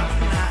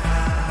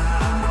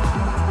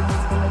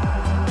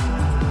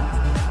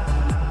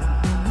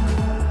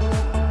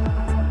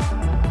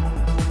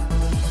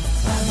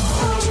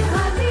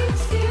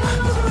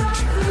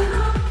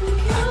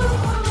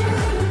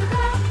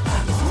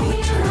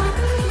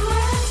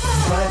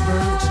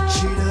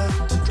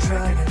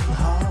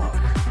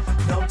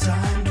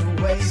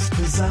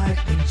I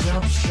can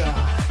jump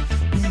shot,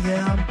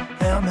 BM,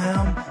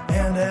 MM,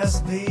 and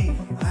SV.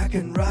 I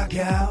can rock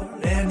out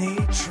any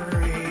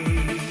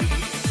tree.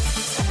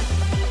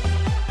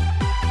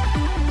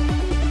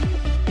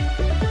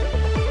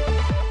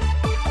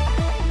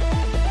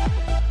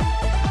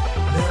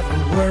 Never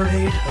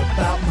worried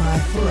about my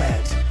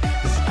threat,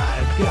 'cause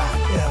I've got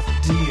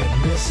FD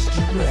and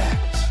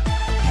misdirect.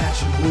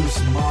 Catching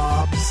loose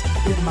mobs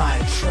in my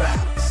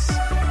traps.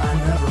 I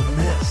never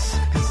miss,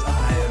 'cause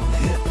I am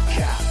hit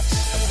capped.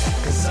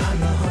 'Cause I'm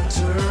the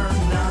hunter,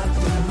 not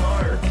the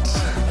marked.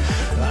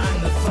 I'm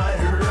the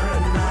fighter,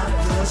 not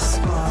the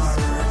spark.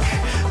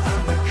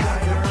 I'm the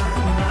kiter,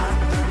 not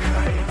the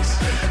kite.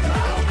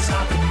 I'll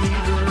top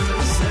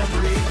meters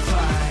every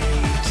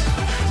fight.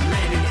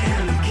 Raining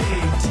and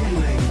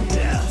dealing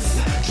death.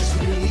 Just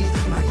me,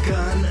 my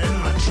gun, and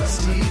my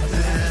trusty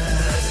bed.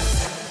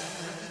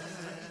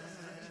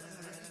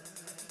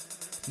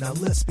 Now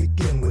let's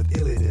begin with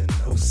Illidan,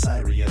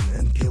 Osirian,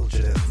 and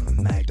Gil'jaeden,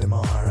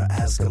 Magdamar,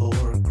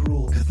 Asgalor,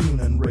 Gruul, Cthulhu,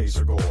 and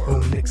Razorgore,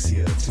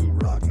 Onyxia to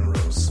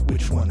Ragnaros.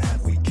 Which one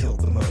have we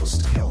killed the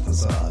most?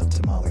 Kel'Thuzad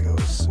to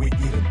Malygos. We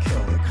even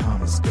killed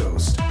Akama's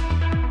ghost.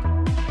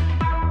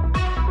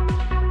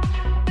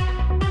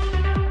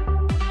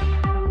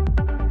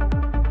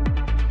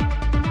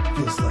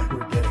 Feels like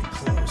we're getting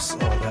close,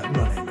 all that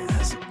running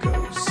as a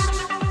ghost.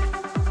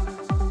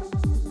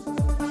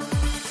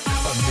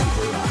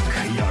 Anubarak,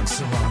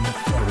 Yogg-Saron,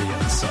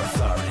 Thorian,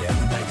 Sartharian,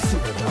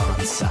 Magtheridon,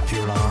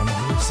 Sapuron,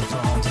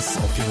 Lucifer to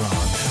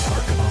Sulfuron,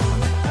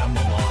 Archivon,